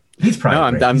Barry. He's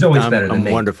probably great. He's always better than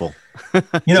me. Wonderful.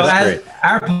 As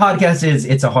our podcast is,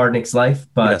 it's a Hard Knicks Life,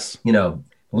 but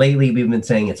lately we've been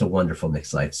saying it's a wonderful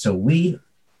Knicks Life. So we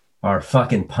are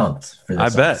fucking pumped for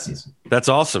this season. That's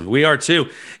awesome. We are too.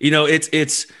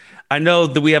 It's. I know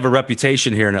that we have a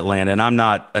reputation here in Atlanta, and I'm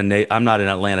not an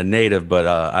Atlanta native, but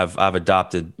I've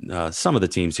adopted some of the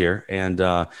teams here,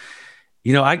 and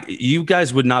you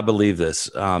guys would not believe this.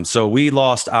 So we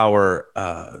lost our.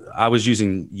 I was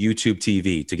using YouTube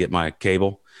TV to get my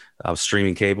cable. I was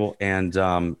streaming cable, and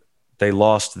they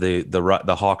lost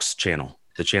the Hawks channel,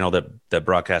 the channel that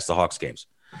broadcasts the Hawks games.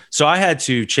 So I had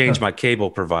to change my cable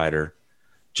provider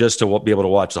just to be able to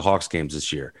watch the Hawks games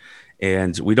this year.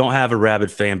 And we don't have a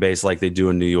rabid fan base like they do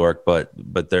in New York, but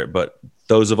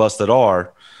those of us that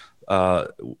are,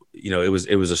 it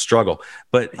was a struggle.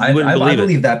 But I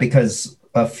believe that because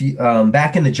a few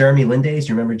back in the Jeremy Lin days,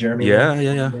 you remember Jeremy?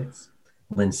 Yeah.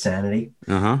 Linsanity.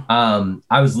 Uh-huh.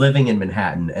 I was living in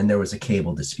Manhattan, and there was a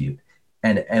cable dispute,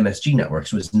 and MSG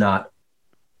Networks was not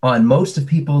on most of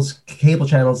people's cable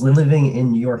channels living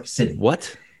in New York City.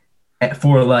 What? For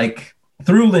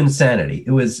through Linsanity,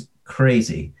 it was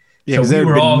crazy. Yeah, because there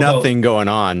had been nothing going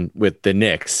on with the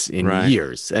Knicks in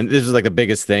years, and this was like the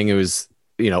biggest thing. It was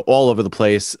all over the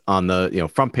place on the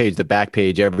front page, the back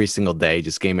page, every single day,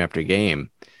 just game after game.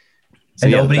 So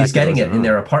and nobody's getting it in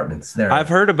their apartments. I've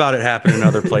heard about it happen in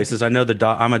other places. I know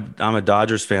I'm a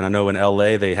Dodgers fan. I know in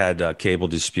LA they had cable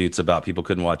disputes about people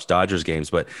couldn't watch Dodgers games,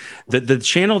 but the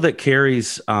channel that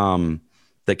carries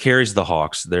the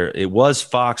Hawks it was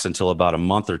Fox until about a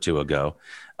month or two ago,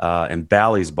 and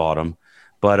Bally's bought them.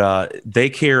 But they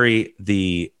carry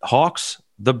the Hawks,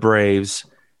 the Braves,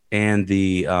 and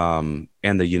the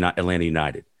Atlanta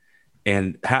United.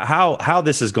 And how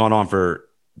this has gone on for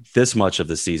this much of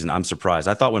the season. I'm surprised.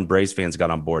 I thought when Braves fans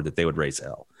got on board that they would raise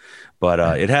hell, but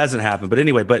it hasn't happened. But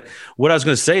anyway, but what I was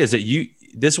going to say is that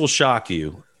this will shock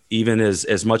you, even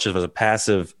as much of a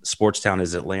passive sports town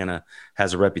as Atlanta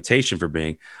has a reputation for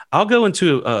being. I'll go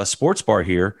into a sports bar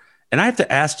here, and I have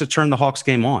to ask to turn the Hawks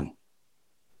game on.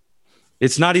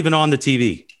 It's not even on the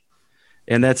TV.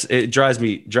 And it drives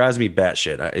me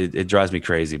batshit. It drives me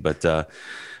crazy. But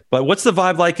what's the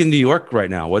vibe like in New York right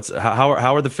now?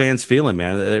 How are the fans feeling,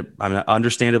 man? I'm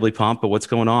understandably pumped, but what's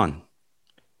going on?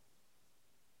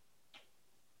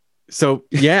 So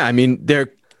yeah, I mean,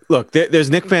 there's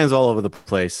Knicks fans all over the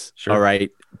place. Sure. All right,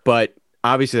 but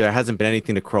obviously there hasn't been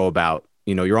anything to crow about.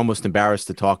 You're almost embarrassed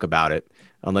to talk about it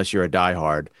unless you're a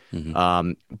diehard.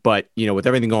 Mm-hmm. But with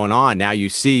everything going on now, you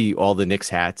see all the Knicks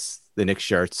hats, the Knicks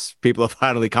shirts. People are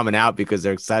finally coming out because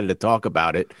they're excited to talk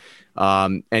about it.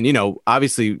 And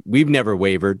obviously we've never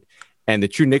wavered, and the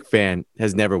true Knicks fan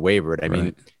has never wavered. I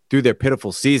mean, through their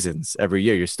pitiful seasons every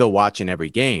year, you're still watching every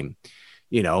game.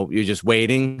 You're just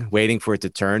waiting for it to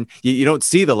turn. You don't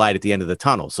see the light at the end of the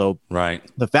tunnel. So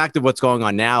the fact of what's going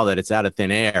on now, that it's out of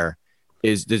thin air,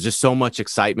 is there's just so much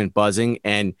excitement buzzing,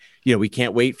 and we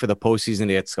can't wait for the postseason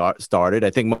to get started.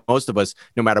 I think most of us,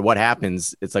 no matter what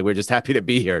happens, it's like we're just happy to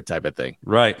be here, type of thing.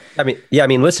 Right. I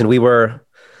mean, listen, we were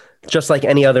just like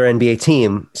any other NBA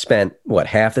team, spent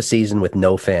half the season with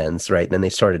no fans, right? And then they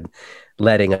started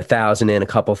letting 1,000 in, a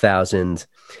couple thousand,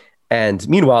 and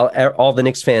meanwhile, all the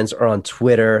Knicks fans are on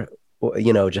Twitter,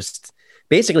 just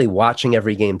basically watching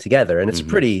every game together, and it's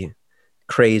pretty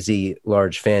crazy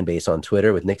large fan base on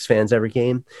Twitter with Knicks fans every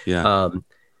game. Yeah.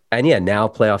 Now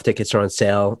playoff tickets are on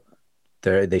sale.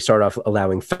 They start off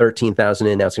allowing 13,000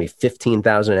 in. Now it's going to be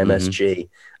 15,000 MSG.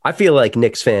 I feel like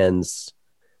Knicks fans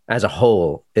as a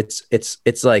whole, it's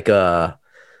like a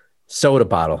soda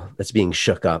bottle that's being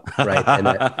shook up, right?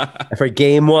 And for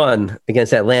game one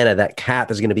against Atlanta, that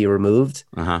cap is going to be removed,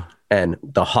 and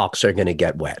the Hawks are going to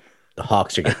get wet. The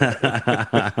Hawks are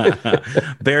getting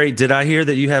Barry, did I hear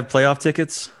that you have playoff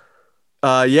tickets?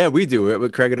 Yeah, we do.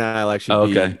 Craig and I will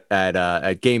actually be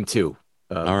at game 2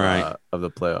 of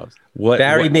the playoffs.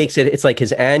 Barry makes it, it's like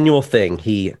his annual thing.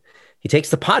 He takes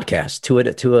the podcast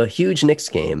to a huge Knicks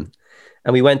game.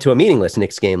 And we went to a meaningless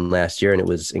Knicks game last year, and it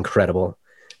was incredible.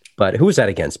 But who was that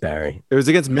against, Barry? It was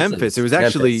against Memphis. It was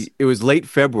actually, it was late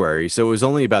February. So it was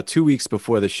only about 2 weeks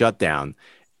before the shutdown.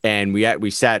 And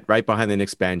we sat right behind the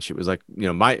Knicks bench. It was like,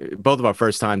 both of our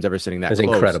first times ever sitting that close. It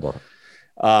was incredible.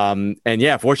 And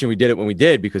yeah, fortunately we did it when we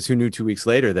did, because who knew 2 weeks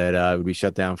later that it would be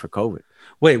shut down for COVID.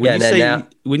 Wait, when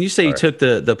you say you took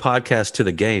the podcast to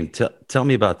the game, tell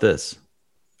me about this.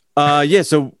 Yeah,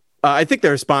 so I think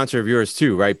they're a sponsor of yours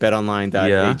too, right?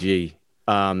 BetOnline.ag.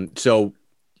 So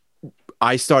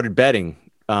I started betting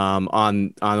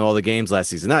on all the games last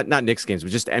season, not Knicks games,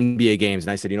 but just NBA games.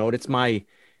 And I said, you know what, it's my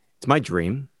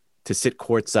dream to sit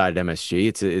courtside at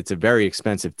MSG. It's a very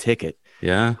expensive ticket.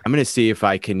 Yeah. I'm going to see if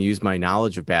I can use my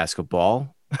knowledge of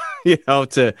basketball,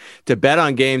 to bet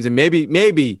on games and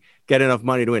maybe get enough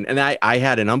money to win. And I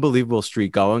had an unbelievable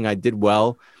streak going. I did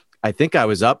well. I think I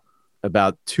was up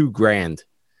about $2,000.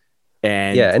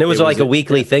 And it was like a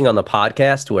weekly thing on the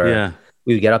podcast where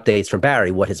we would get updates from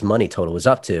Barry, what his money total was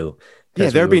up to.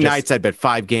 Yeah, there'd be nights I'd bet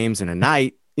 5 games in a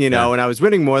night. And I was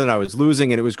winning more than I was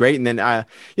losing, and it was great. And then,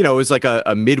 it was like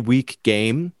a midweek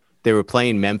game. They were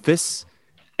playing Memphis,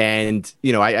 and,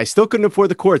 I still couldn't afford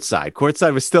the courtside.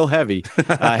 Courtside was still hefty,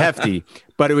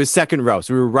 but it was second row.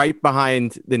 So we were right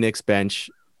behind the Knicks bench.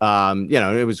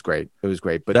 It was great. It was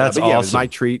great. But that's awesome. It was my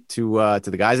treat to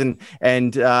the guys.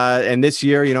 And this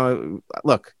year,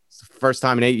 look, it's the first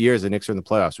time in 8 years the Knicks are in the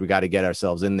playoffs. We got to get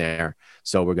ourselves in there.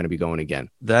 So we're going to be going again.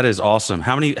 That is awesome.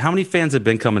 How many fans have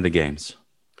been coming to games?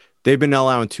 They've been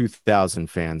allowing 2,000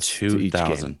 fans.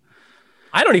 2,000.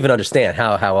 I don't even understand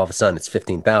how all of a sudden it's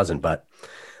 15,000, but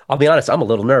I'll be honest, I'm a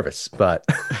little nervous, but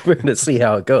we're going to see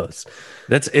how it goes.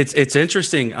 It's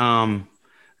interesting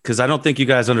because I don't think you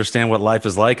guys understand what life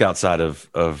is like outside of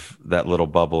that little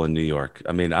bubble in New York.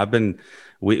 I mean,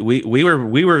 we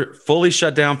were fully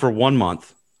shut down for 1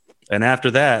 month, and after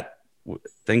that,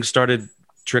 things started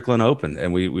trickling open,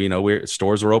 and we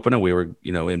stores were open, and we were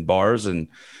in bars, and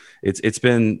it's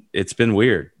been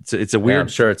weird. It's a weird. I'm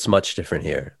sure it's much different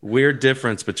here. Weird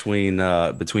difference between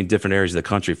different areas of the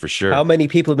country for sure. How many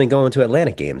people have been going to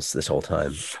Atlanta games this whole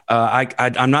time?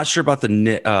 I'm not sure about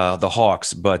the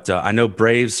Hawks, but I know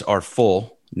Braves are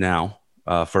full now.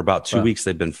 For about 2 weeks,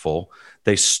 they've been full.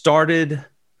 They started.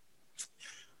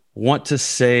 Want to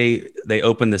say they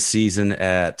opened the season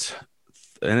at,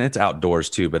 and it's outdoors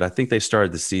too, but I think they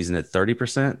started the season at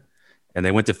 30%, and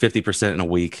they went to 50% in a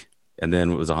week. And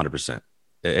then it was 100%.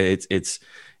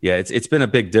 It's been a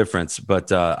big difference,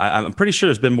 but I'm pretty sure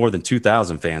there's been more than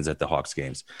 2,000 fans at the Hawks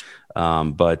games.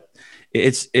 But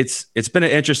it's been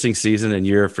an interesting season and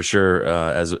year for sure,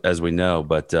 as we know.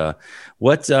 But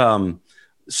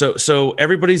so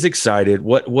everybody's excited.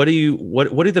 What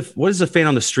does the fan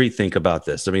on the street think about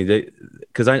this? I mean,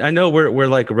 because I know we're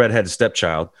like a redheaded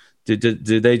stepchild. Do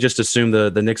they just assume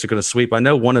the Knicks are going to sweep? I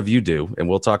know one of you do, and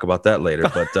we'll talk about that later.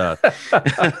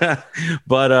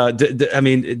 But I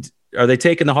mean, are they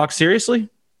taking the Hawks seriously?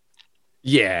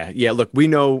 Yeah. Look, we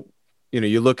know.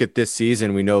 You look at this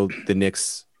season. We know the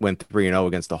Knicks went 3-0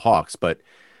 against the Hawks, but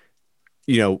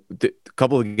a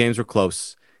couple of games were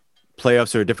close.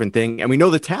 Playoffs are a different thing, and we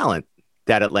know the talent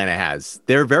that Atlanta has.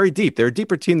 They're very deep. They're a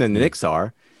deeper team than the Knicks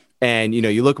are. And,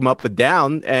 you look them up and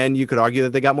down, and you could argue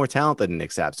that they got more talent than the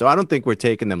Knicks have. So I don't think we're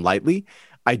taking them lightly.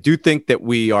 I do think that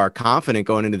we are confident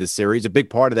going into the series. A big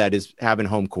part of that is having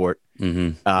home court.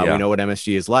 We know what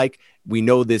MSG is like. We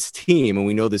know this team, and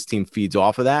we know this team feeds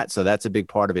off of that. So that's a big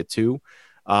part of it, too.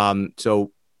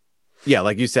 Yeah,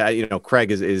 like you said, Craig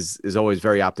is always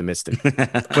very optimistic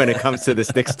when it comes to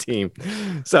this Knicks team.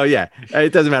 So yeah,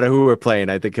 it doesn't matter who we're playing.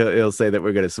 I think he'll say that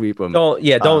we're going to sweep them.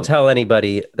 Don't tell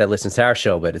anybody that listens to our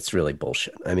show, but it's really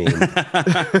bullshit. I mean,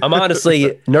 I'm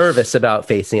honestly nervous about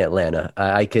facing Atlanta.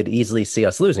 I could easily see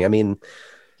us losing. I mean, give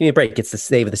me a break.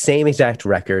 They have the same exact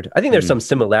record. I think there's some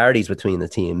similarities between the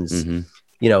teams.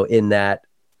 In that.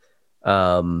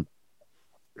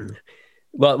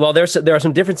 Well, there are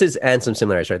some differences and some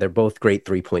similarities, right? They're both great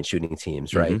 3-point shooting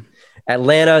teams, right?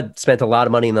 Atlanta spent a lot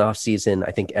of money in the offseason.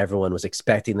 I think everyone was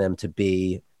expecting them to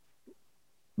be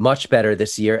much better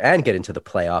this year and get into the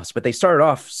playoffs, but they started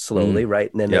off slowly,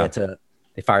 right? And then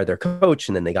they fired their coach,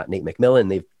 and then they got Nate McMillan.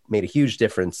 They've made a huge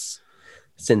difference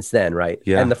since then, right?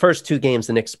 Yeah. And the first 2 games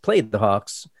the Knicks played the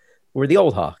Hawks were the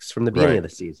old Hawks from the beginning of the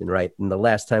season, right? And the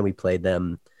last time we played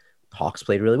them, Hawks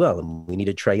played really well, and we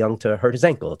needed Trae Young to hurt his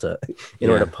ankle in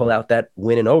order to pull out that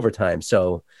win in overtime.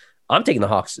 So I'm taking the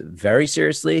Hawks very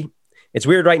seriously. It's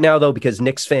weird right now, though, because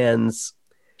Knicks fans,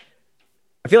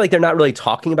 I feel like they're not really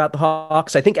talking about the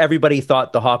Hawks. I think everybody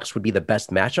thought the Hawks would be the best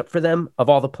matchup for them of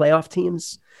all the playoff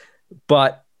teams,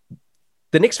 but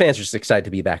the Knicks fans are just excited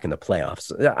to be back in the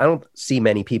playoffs. I don't see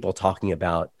many people talking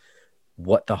about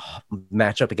what the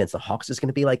matchup against the Hawks is going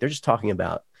to be like. They're just talking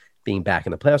about being back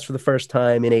in the playoffs for the first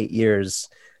time in 8 years,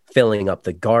 filling up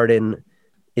the Garden.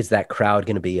 Is that crowd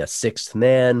going to be a sixth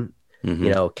man?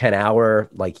 Can our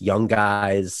young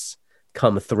guys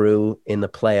come through in the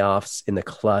playoffs in the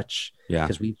clutch? Yeah,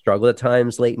 because we struggle at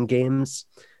times late in games.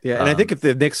 Yeah, and I think if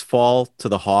the Knicks fall to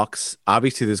the Hawks,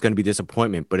 obviously there's going to be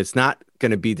disappointment, but it's not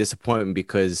going to be disappointment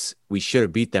because we should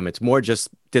have beat them. It's more just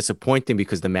disappointing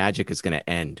because the magic is going to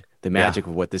end. The magic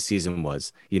of what this season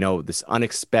was, this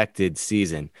unexpected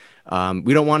season.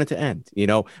 We don't want it to end.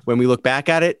 When we look back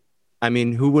at it, I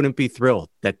mean, who wouldn't be thrilled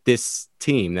that this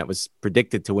team that was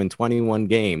predicted to win 21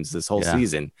 games this whole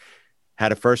season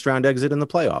had a first round exit in the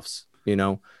playoffs,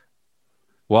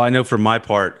 Well, I know for my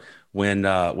part, when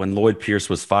Lloyd Pierce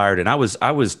was fired, and I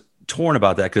was torn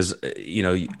about that because,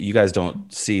 you guys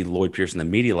don't see Lloyd Pierce in the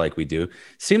media like we do.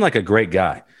 Seemed like a great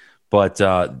guy. But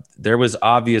there was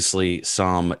obviously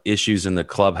some issues in the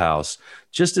clubhouse,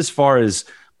 just as far as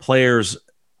players.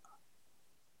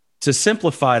 To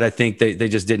simplify it, I think they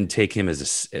just didn't take him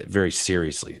very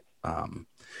seriously.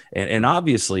 And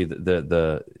obviously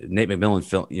the Nate McMillan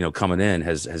film, coming in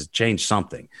has changed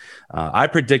something. I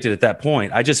predicted at that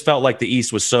point. I just felt like the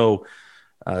East was so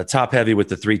top heavy with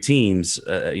the 3 teams,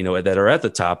 that are at the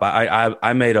top.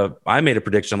 I made a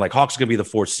prediction. I'm like, Hawks are going to be the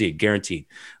 4th seed, guaranteed.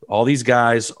 All these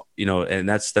guys, and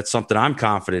that's something I'm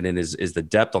confident in is the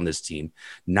depth on this team.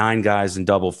 9 guys in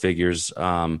double figures,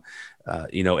 and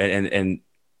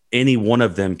any one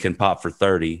of them can pop for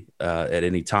 30 at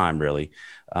any time, really.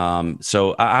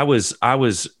 So I was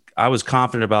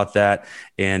confident about that,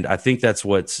 and I think that's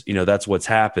what's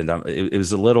happened. It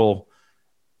was a little.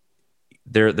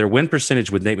 Their win percentage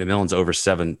with Nate McMillan's over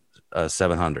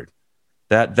 700.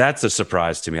 That's a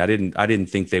surprise to me. I didn't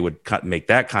think they would make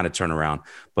that kind of turnaround,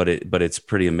 but it's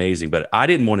pretty amazing. But I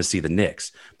didn't want to see the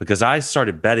Knicks because I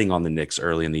started betting on the Knicks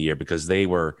early in the year because they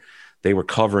were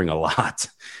covering a lot.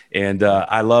 And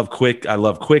I love Quickly.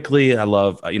 I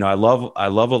love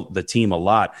the team a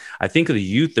lot. I think of the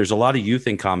youth. There's a lot of youth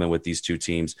in common with these two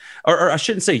teams, or I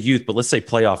shouldn't say youth, but let's say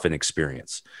playoff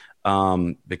inexperience.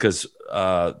 Because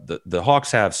the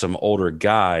Hawks have some older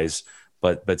guys,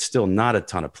 but still not a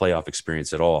ton of playoff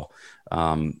experience at all.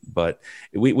 But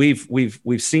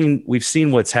we've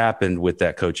seen what's happened with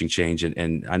that coaching change,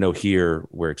 and I know here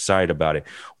we're excited about it.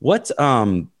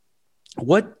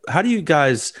 How do you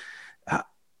guys?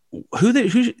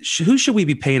 who should we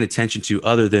be paying attention to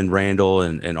other than Randall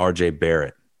and RJ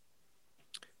Barrett?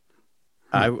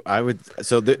 I would.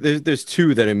 So there's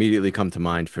two that immediately come to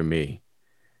mind for me.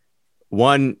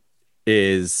 One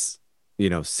is,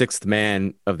 sixth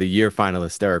man of the year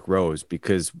finalist Derrick Rose,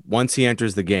 because once he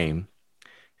enters the game,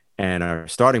 and our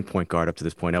starting point guard up to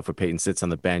this point, Elfrid Payton, sits on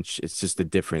the bench, it's just a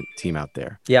different team out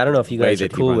there. Yeah, I don't know if you guys are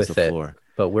cool with it,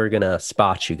 but we're going to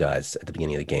spot you guys at the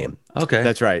beginning of the game. Okay.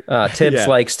 That's right. Tibbs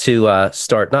likes to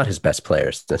start not his best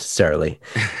players necessarily.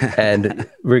 And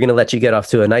we're going to let you get off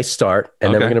to a nice start.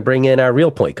 And then we're going to bring in our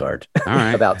real point guard. All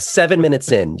right. About 7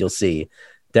 minutes in, you'll see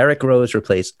Derrick Rose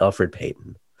replace Elfrid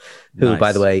Payton, who,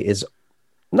 by the way, is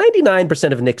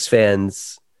 99% of Knicks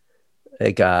fans'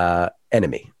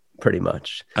 enemy, pretty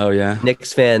much. Oh, yeah.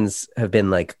 Knicks fans have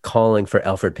been calling for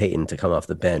Elfrid Payton to come off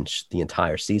the bench the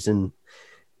entire season.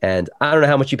 And I don't know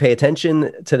how much you pay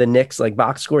attention to the Knicks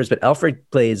box scores, but Elfrid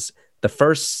plays the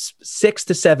first 6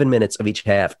 to 7 minutes of each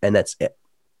half, and that's it.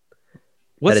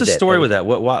 What's the story with that?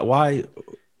 Why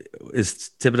is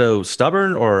Thibodeau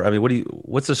stubborn, or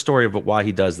what's the story of why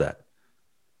he does that?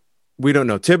 We don't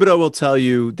know. Thibodeau will tell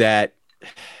you that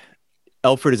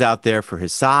Elfrid is out there for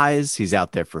his size. He's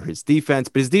out there for his defense,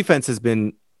 but his defense has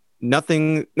been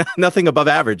nothing above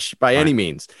average by any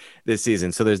means this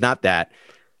season. So there's not that.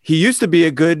 He used to be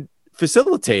a good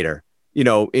facilitator,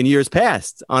 in years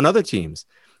past on other teams.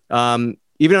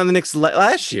 Even on the Knicks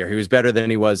last year, he was better than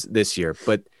he was this year,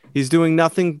 but he's doing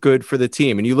nothing good for the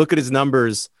team. And you look at his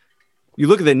numbers, you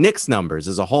look at the Knicks numbers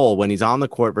as a whole when he's on the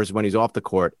court versus when he's off the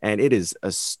court, and it is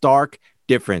a stark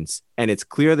difference. And it's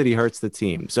clear that he hurts the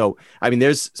team. So,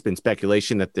 there's been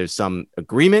speculation that there's some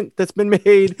agreement that's been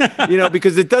made,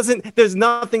 because there's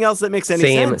nothing else that makes any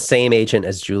sense. Same agent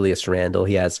as Julius Randle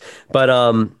he has. But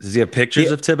does he have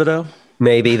pictures of Thibodeau?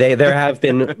 Maybe there have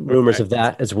been rumors of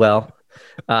that as well.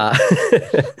 What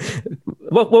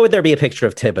would there be a picture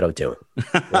of Thibodeau doing?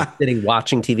 Sitting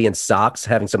watching TV in socks,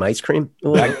 having some ice cream?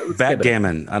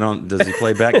 Backgammon. Does he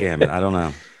play backgammon? I don't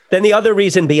know. Then the other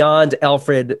reason beyond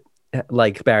Elfrid,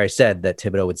 like Barry said, that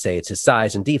Thibodeau would say it's his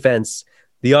size and defense.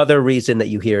 The other reason that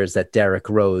you hear is that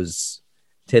Tibbs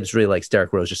really likes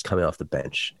Derrick Rose just coming off the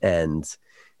bench, and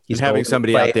he's having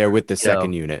somebody out there with the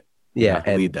second unit. Yeah.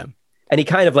 And lead them. And he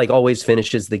kind of always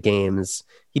finishes the games.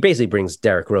 He basically brings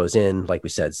Derrick Rose in, like we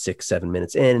said, 6-7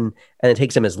 minutes in, and it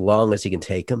takes him as long as he can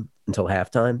take him until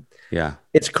halftime. Yeah.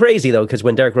 It's crazy though, because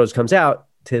when Derrick Rose comes out,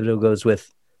 Thibodeau goes with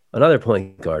another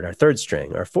point guard, our third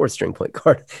string, our fourth string point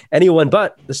guard, anyone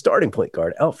but the starting point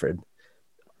guard, Elfrid.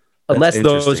 Unless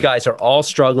those guys are all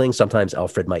struggling, sometimes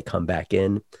Elfrid might come back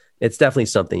in. It's definitely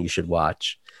something you should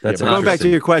watch. Going back to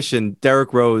your question,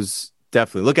 Derrick Rose,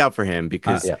 definitely look out for him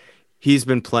because he's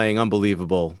been playing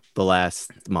unbelievable the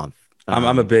last month.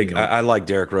 I'm a big, I like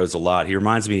Derrick Rose a lot. He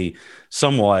reminds me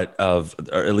somewhat of,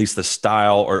 or at least the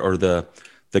style or the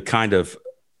kind of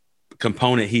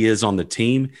component he is on the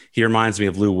team. He reminds me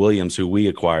of Lou Williams, who we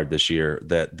acquired this year,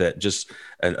 that just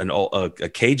a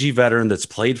KG veteran that's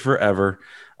played forever.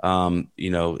 And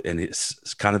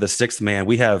it's kind of the sixth man.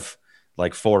 We have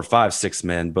 4 or 5 sixth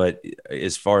men, but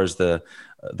as far as the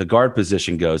guard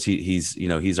position goes,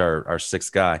 he's our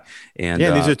sixth guy. And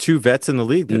these are two vets in the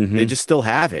league. They just still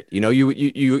have it.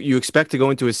 You expect to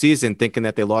go into a season thinking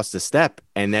that they lost a step,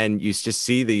 and then you just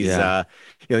see these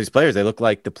these players. They look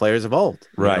like the players of old.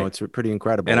 Right, it's pretty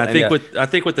incredible. And I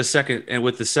think with the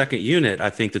second unit,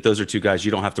 I think that those are two guys you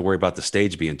don't have to worry about the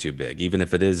stage being too big, even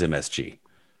if it is MSG.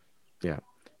 Yeah.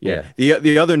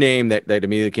 The other name that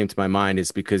immediately came to my mind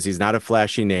is because he's not a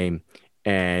flashy name.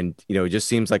 And, he just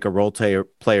seems like a role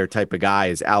player type of guy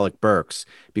is Alec Burks,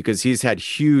 because he's had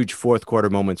huge fourth quarter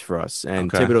moments for us.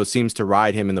 And Thibodeau seems to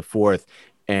ride him in the fourth,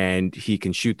 and he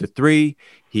can shoot the three.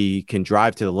 He can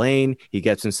drive to the lane. He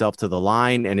gets himself to the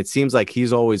line. And it seems like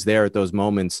he's always there at those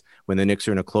moments when the Knicks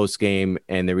are in a close game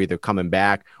and they're either coming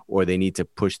back or they need to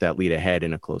push that lead ahead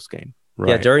in a close game. Right.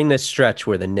 Yeah. During this stretch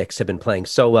where the Knicks have been playing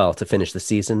so well to finish the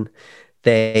season,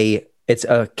 it's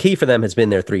a key for them has been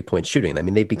their 3-point shooting.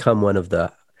 They've become one of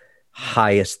the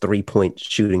highest 3-point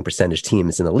shooting percentage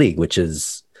teams in the league, which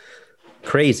is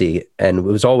crazy. And it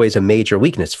was always a major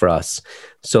weakness for us.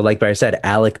 So like Barry said,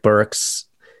 Alec Burks,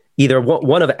 either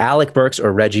one of Alec Burks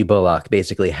or Reggie Bullock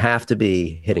basically have to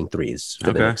be hitting threes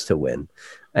for the Knicks to win.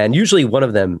 And usually one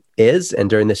of them is, and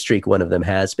during this streak, one of them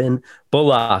has been.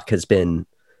 Bullock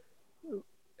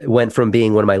went from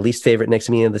being one of my least favorite Knicks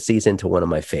at the end of the season to one of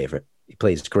my favorite. He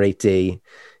plays great D.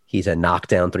 He's a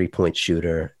knockdown 3-point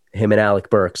shooter. Him and Alec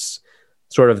Burks,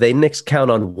 they Knicks count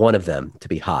on one of them to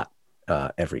be hot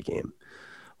every game.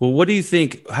 Well, what do you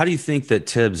think? How do you think that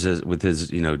Tibbs is with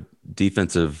his,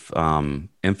 defensive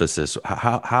emphasis?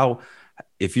 How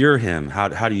if you're him, how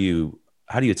do you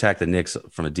attack the Knicks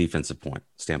from a defensive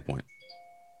standpoint?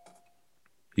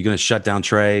 You going to shut down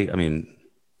Trae? I mean,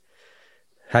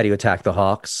 how do you attack the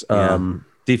Hawks?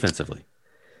 Defensively.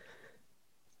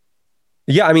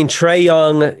 Yeah, I mean, Trae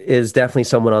Young is definitely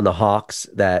someone on the Hawks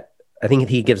that I think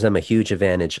he gives them a huge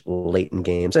advantage late in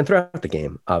games and throughout the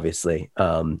game, obviously. He's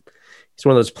one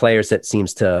of those players that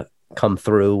seems to come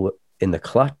through in the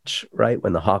clutch, right?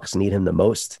 When the Hawks need him the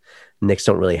most. Knicks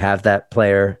don't really have that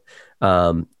player.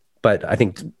 But I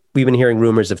think we've been hearing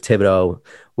rumors of Thibodeau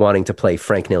wanting to play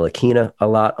Frank Ntilikina a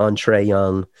lot on Trae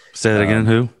Young. Say that again,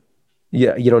 who?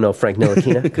 Yeah, you don't know Frank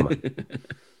Ntilikina? Come on.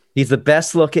 He's the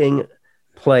best looking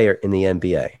player in the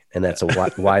NBA, and that's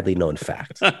a widely known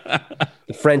fact.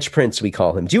 The French Prince, we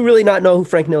call him. Do you really not know who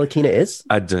Frank Ntilikina is?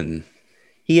 I didn't.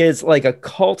 He is like a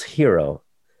cult hero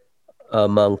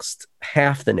amongst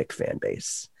half the Knicks fan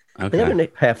base. Okay. The other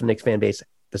half the Knicks fan base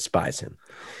despise him.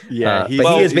 Yeah, but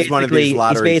he is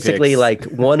basically like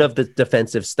one of the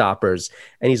defensive stoppers,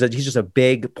 and he's just a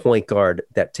big point guard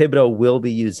that Thibodeau will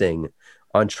be using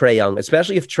on Trae Young,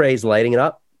 especially if Trae's lighting it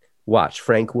up. Watch,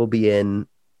 Frank will be in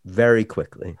very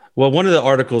quickly. Well, one of the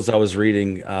articles I was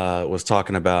reading was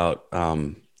talking about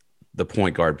the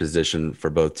point guard position for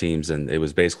both teams, and it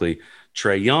was basically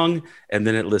Trae Young, and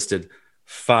then it listed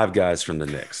 5 guys from the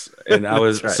Knicks. And I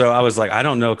was right. So I was like, I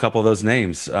don't know a couple of those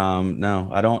names. No,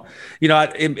 I don't.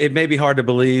 It may be hard to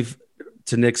believe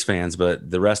to Knicks fans, but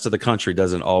the rest of the country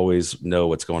doesn't always know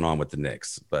what's going on with the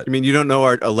Knicks. But I mean, you don't know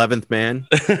our 11th man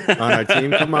on our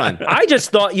team? Come on. I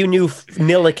just thought you knew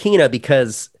Ntilikina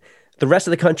because the rest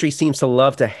of the country seems to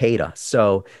love to hate us.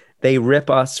 So they rip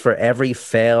us for every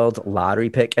failed lottery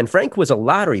pick. And Frank was a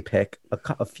lottery pick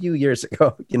a few years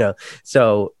ago,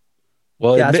 So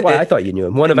well, yeah, that's why I thought you knew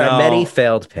him. One of our many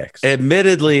failed picks.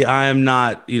 Admittedly, I am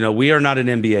not, we are not an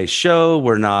NBA show.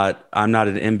 I'm not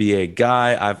an NBA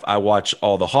guy. I watch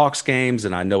all the Hawks games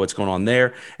and I know what's going on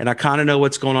there. And I kind of know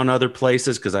what's going on other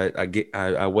places because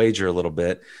I wager a little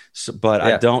bit. So, but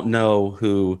I don't know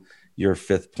who your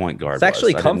 5th point guard It's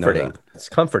actually comforting. It's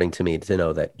comforting to me to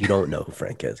know that you don't know who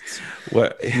Frank is.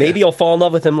 Well, maybe you'll fall in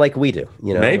love with him like we do.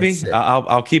 Maybe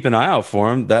I'll keep an eye out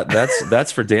for him.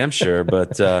 That's for damn sure.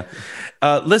 But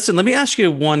listen, let me ask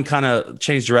you one, kind of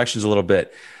change directions a little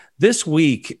bit. This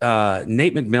week,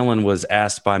 Nate McMillan was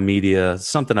asked by media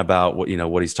something about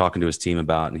what he's talking to his team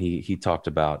about, and he talked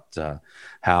about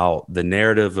how the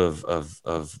narrative of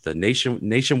the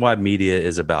nationwide media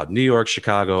is about New York,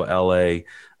 Chicago, LA,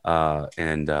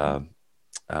 and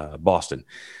Boston.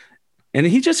 And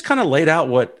he just kind of laid out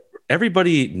what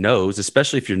everybody knows,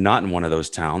 especially if you're not in one of those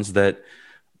towns, that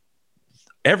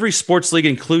every sports league,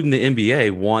 including the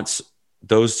NBA, wants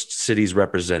those cities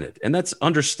represented. And that's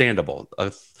understandable.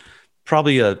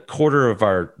 Probably a quarter of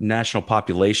our national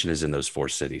population is in those 4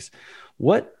 cities.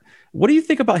 What do you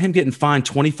think about him getting fined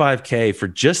 $25,000 for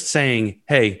just saying,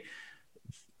 hey,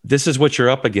 this is what you're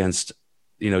up against?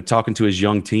 Talking to his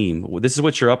young team, this is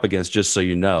what you're up against, just so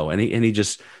you know. And he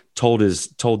just told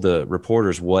the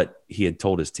reporters what he had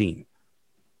told his team.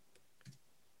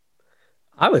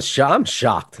 I'm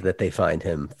shocked that they fined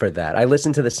him for that. I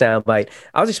listened to the soundbite.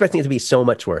 I was expecting it to be so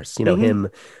much worse.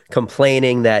 Him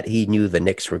complaining that he knew the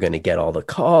Knicks were going to get all the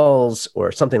calls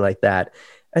or something like that.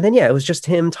 And then, it was just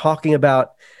him talking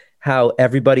about how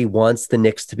everybody wants the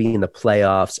Knicks to be in the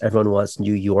playoffs. Everyone wants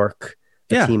New York.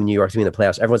 Team in New York to be in the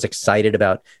playoffs. Everyone's excited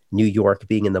about New York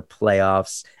being in the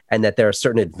playoffs and that there are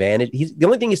certain advantages. The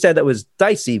only thing he said that was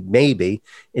dicey, maybe,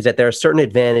 is that there are certain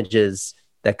advantages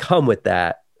that come with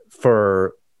that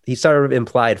he sort of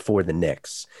implied for the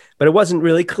Knicks, but it wasn't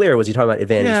really clear. Was he talking about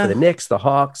advantages for the Knicks, the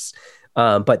Hawks?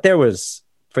 But there was,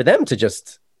 for them to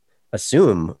just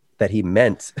assume that he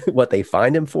meant what they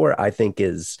fined him for, I think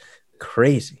is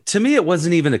crazy. To me, it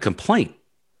wasn't even a complaint.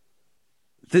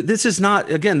 This is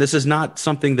not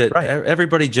something that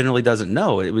everybody generally doesn't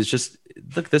know. It was just,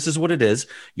 look, this is what it is.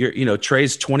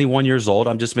 Trae's 21 years old.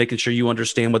 I'm just making sure you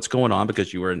understand what's going on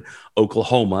because you were in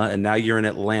Oklahoma and now you're in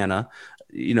Atlanta.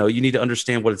 You need to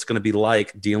understand what it's going to be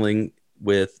like dealing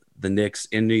with the Knicks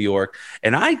in New York.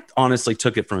 And I honestly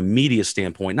took it from a media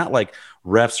standpoint, not like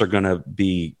refs are going to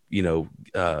be,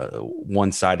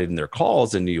 one-sided in their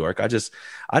calls in New York. I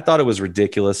thought it was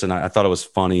ridiculous and I thought it was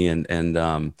funny.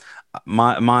 And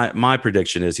my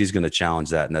prediction is he's going to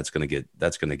challenge that and that's going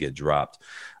to get dropped.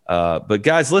 But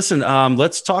guys, listen,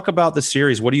 let's talk about the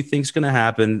series. What do you think is going to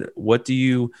happen? What do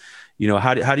you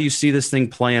how do you see this thing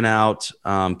playing out?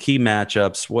 Key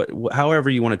matchups,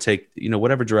 however you want to take,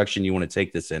 whatever direction you want to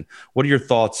take this in. What are your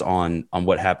thoughts on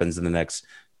what happens in the next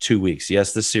 2 weeks?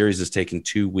 Yes, this series is taking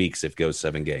 2 weeks if it goes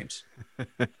 7 games.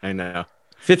 I know.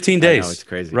 15 days. It's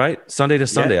crazy, right? Sunday to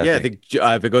Sunday. Yeah, I think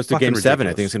if it goes to Game 7,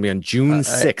 I think it's going to be on June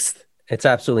 6th. It's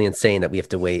absolutely insane that we have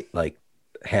to wait like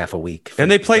half a week. And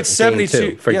they played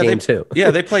 72 for game two.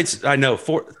 Yeah, they played. I know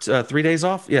 3 days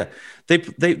off. Yeah,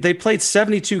 they played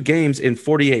 72 games in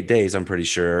 48 days. I'm pretty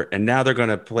sure, and now they're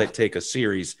going to take a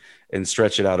series and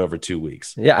stretch it out over 2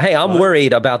 weeks. Yeah. Hey, I'm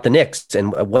worried about the Knicks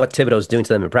and what Thibodeau's doing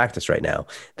to them in practice right now.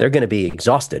 They're going to be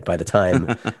exhausted by the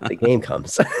time the game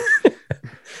comes.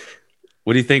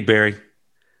 What do you think, Barry?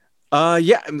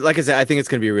 Yeah, like I said, I think it's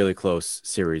going to be a really close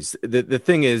series. The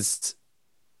thing is,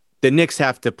 the Knicks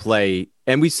have to play,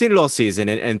 and we've seen it all season,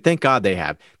 and thank God they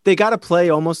have. They got to play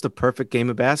almost a perfect game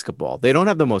of basketball. They don't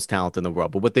have the most talent in the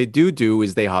world, but what they do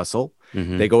is they hustle.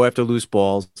 Mm-hmm. They go after loose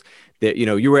balls.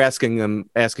 You were asking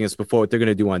us before what they're going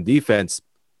to do on defense.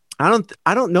 I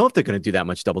don't know if they're going to do that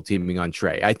much double teaming on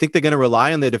Trey. I think they're going to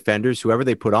rely on their defenders, whoever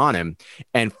they put on him.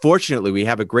 And fortunately, we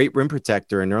have a great rim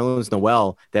protector in Nerlens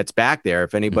Noel that's back there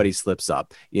if anybody slips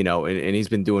up, and he's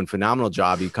been doing a phenomenal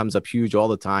job. He comes up huge all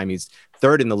the time. He's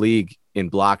third in the league in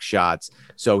block shots.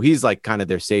 So he's like kind of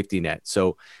their safety net.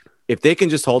 So if they can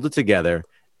just hold it together,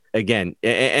 again,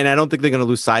 and I don't think they're going to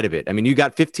lose sight of it. I mean, you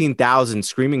got 15,000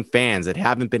 screaming fans that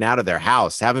haven't been out of their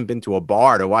house, haven't been to a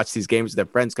bar to watch these games. Their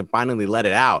friends can finally let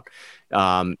it out.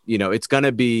 It's going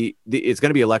to be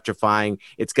electrifying.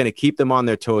 It's going to keep them on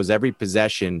their toes every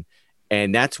possession.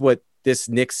 And that's what this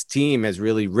Knicks team has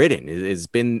really ridden. It has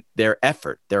been their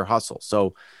effort, their hustle.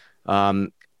 So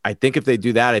I think if they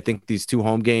do that, I think these 2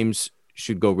 home games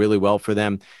should go really well for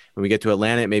them. When we get to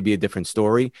Atlanta, it may be a different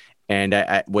story. And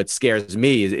what scares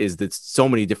me is that so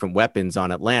many different weapons on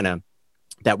Atlanta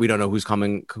that we don't know who's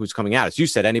coming out. As you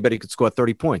said, anybody could score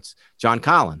 30 points. John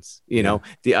Collins,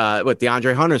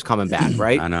 DeAndre Hunter's coming back,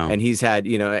 right? I know. And he's had,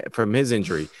 from his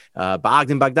injury,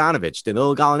 Bogdan Bogdanovic,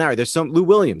 Danilo Gallinari. There's Lou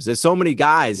Williams. There's so many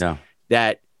guys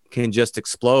that can just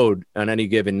explode on any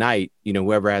given night,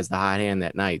 whoever has the hot hand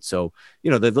that night. So,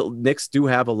 the Knicks do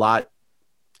have a lot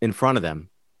in front of them.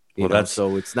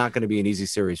 So it's not going to be an easy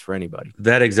series for anybody.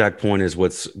 That exact point is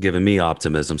what's given me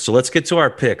optimism. So let's get to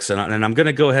our picks, and I'm going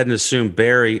to go ahead and assume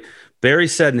Barry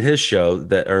said in his show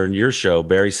or in your show,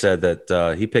 Barry said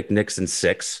that he picked Knicks in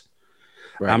 6.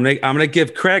 Right. I'm going to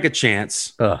give Craig a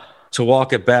chance to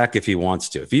walk it back if he wants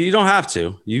to. If you don't have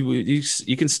to,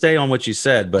 you can stay on what you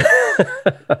said, but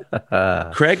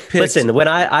Craig picked. Listen, when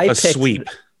I picked sweep.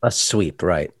 A sweep,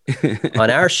 right? On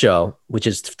our show, which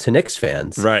is to Knicks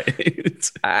fans, right?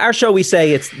 Our show, we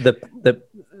say it's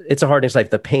it's a hard Knicks life,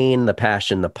 the pain, the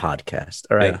passion, the podcast.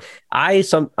 All right. Yeah.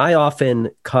 I often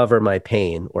cover my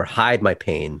pain or hide my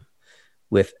pain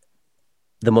with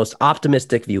the most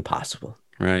optimistic view possible.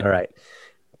 Right. All right.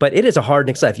 But it is a hard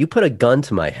Knicks life. You put a gun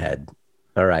to my head.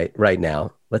 All right. Right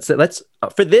now, let's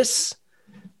for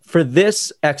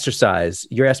this exercise,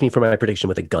 you're asking me for my prediction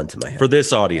with a gun to my head for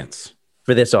this audience.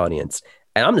 And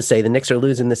I'm going to say the Knicks are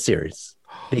losing this series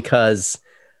because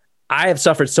I have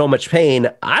suffered so much pain.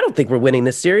 I don't think we're winning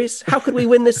this series. How could we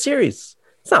win this series?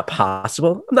 It's not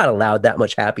possible. I'm not allowed that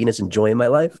much happiness and joy in my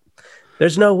life.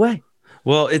 There's no way.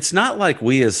 Well, it's not like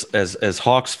we as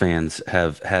Hawks fans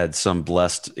have had some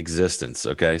blessed existence.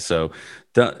 Okay. So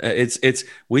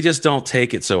we just don't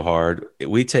take it so hard.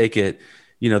 We take it,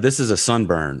 this is a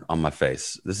sunburn on my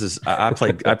face. This is, I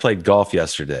played golf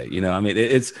yesterday. I mean,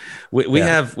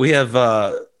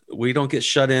 we don't get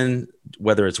shut in,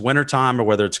 whether it's winter time or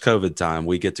whether it's COVID time.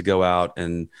 We get to go out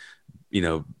and,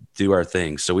 do our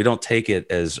thing. So we don't take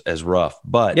it as rough,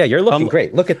 but yeah, you're looking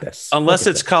great. Look at this. Unless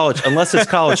it's college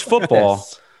football,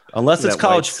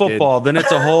 then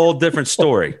it's a whole different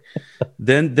story.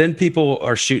 Then people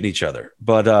are shooting each other.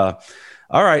 But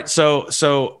all right. So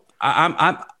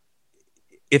I'm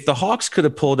if the Hawks could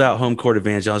have pulled out home court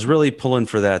advantage, I was really pulling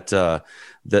for that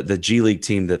the G League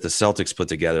team that the Celtics put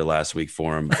together last week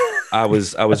for them. I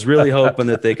was really hoping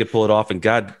that they could pull it off, and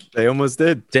God, they almost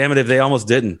did. Damn it, if they almost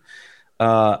didn't.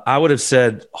 I would have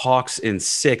said Hawks in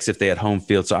 6 if they had home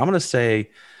field. So I'm going to say,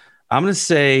 I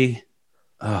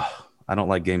don't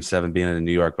like Game 7 being in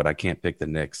New York, but I can't pick the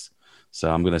Knicks.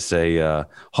 So I'm going to say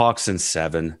Hawks in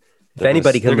 7. If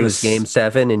anybody can lose Game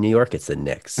 7 in New York, it's the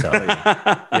Knicks. So.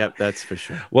 Yep, that's for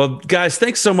sure. Well, guys,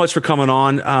 thanks so much for coming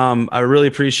on. I really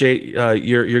appreciate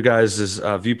your guys'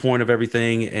 viewpoint of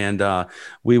everything, and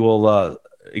we will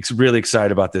really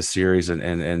excited about this series,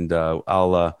 and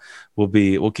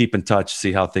we'll keep in touch,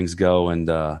 see how things go, and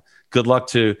good luck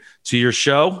to your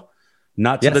show.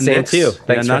 not to the Knicks. Too.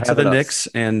 Thanks not to the Knicks.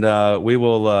 And we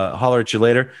will holler at you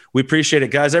later. We appreciate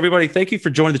it, guys. Everybody, thank you for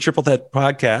joining the Triple Threat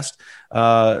Podcast.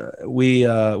 We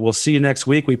will see you next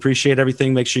week. We appreciate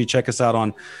everything. Make sure you check us out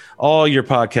on all your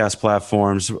podcast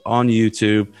platforms, on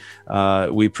YouTube.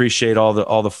 We appreciate all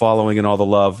the following and all the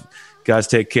love. Guys,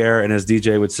 take care. And as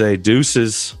DJ would say,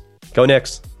 deuces. Go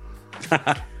Knicks.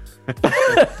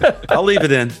 I'll leave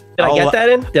it in. Did I get that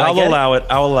in? I'll allow it.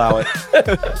 I'll allow it.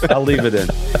 I'll leave it in.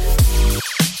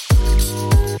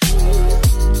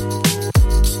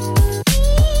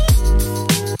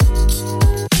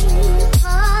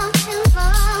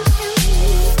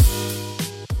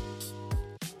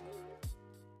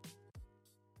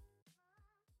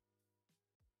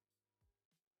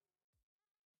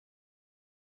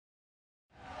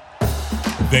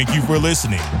 Thank you for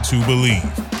listening to Believe.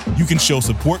 You can show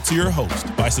support to your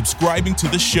host by subscribing to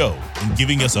the show and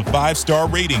giving us a 5-star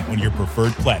rating on your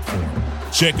preferred platform.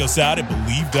 Check us out at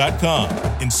Believe.com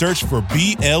and search for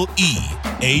BLEAV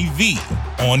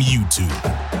on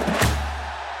YouTube.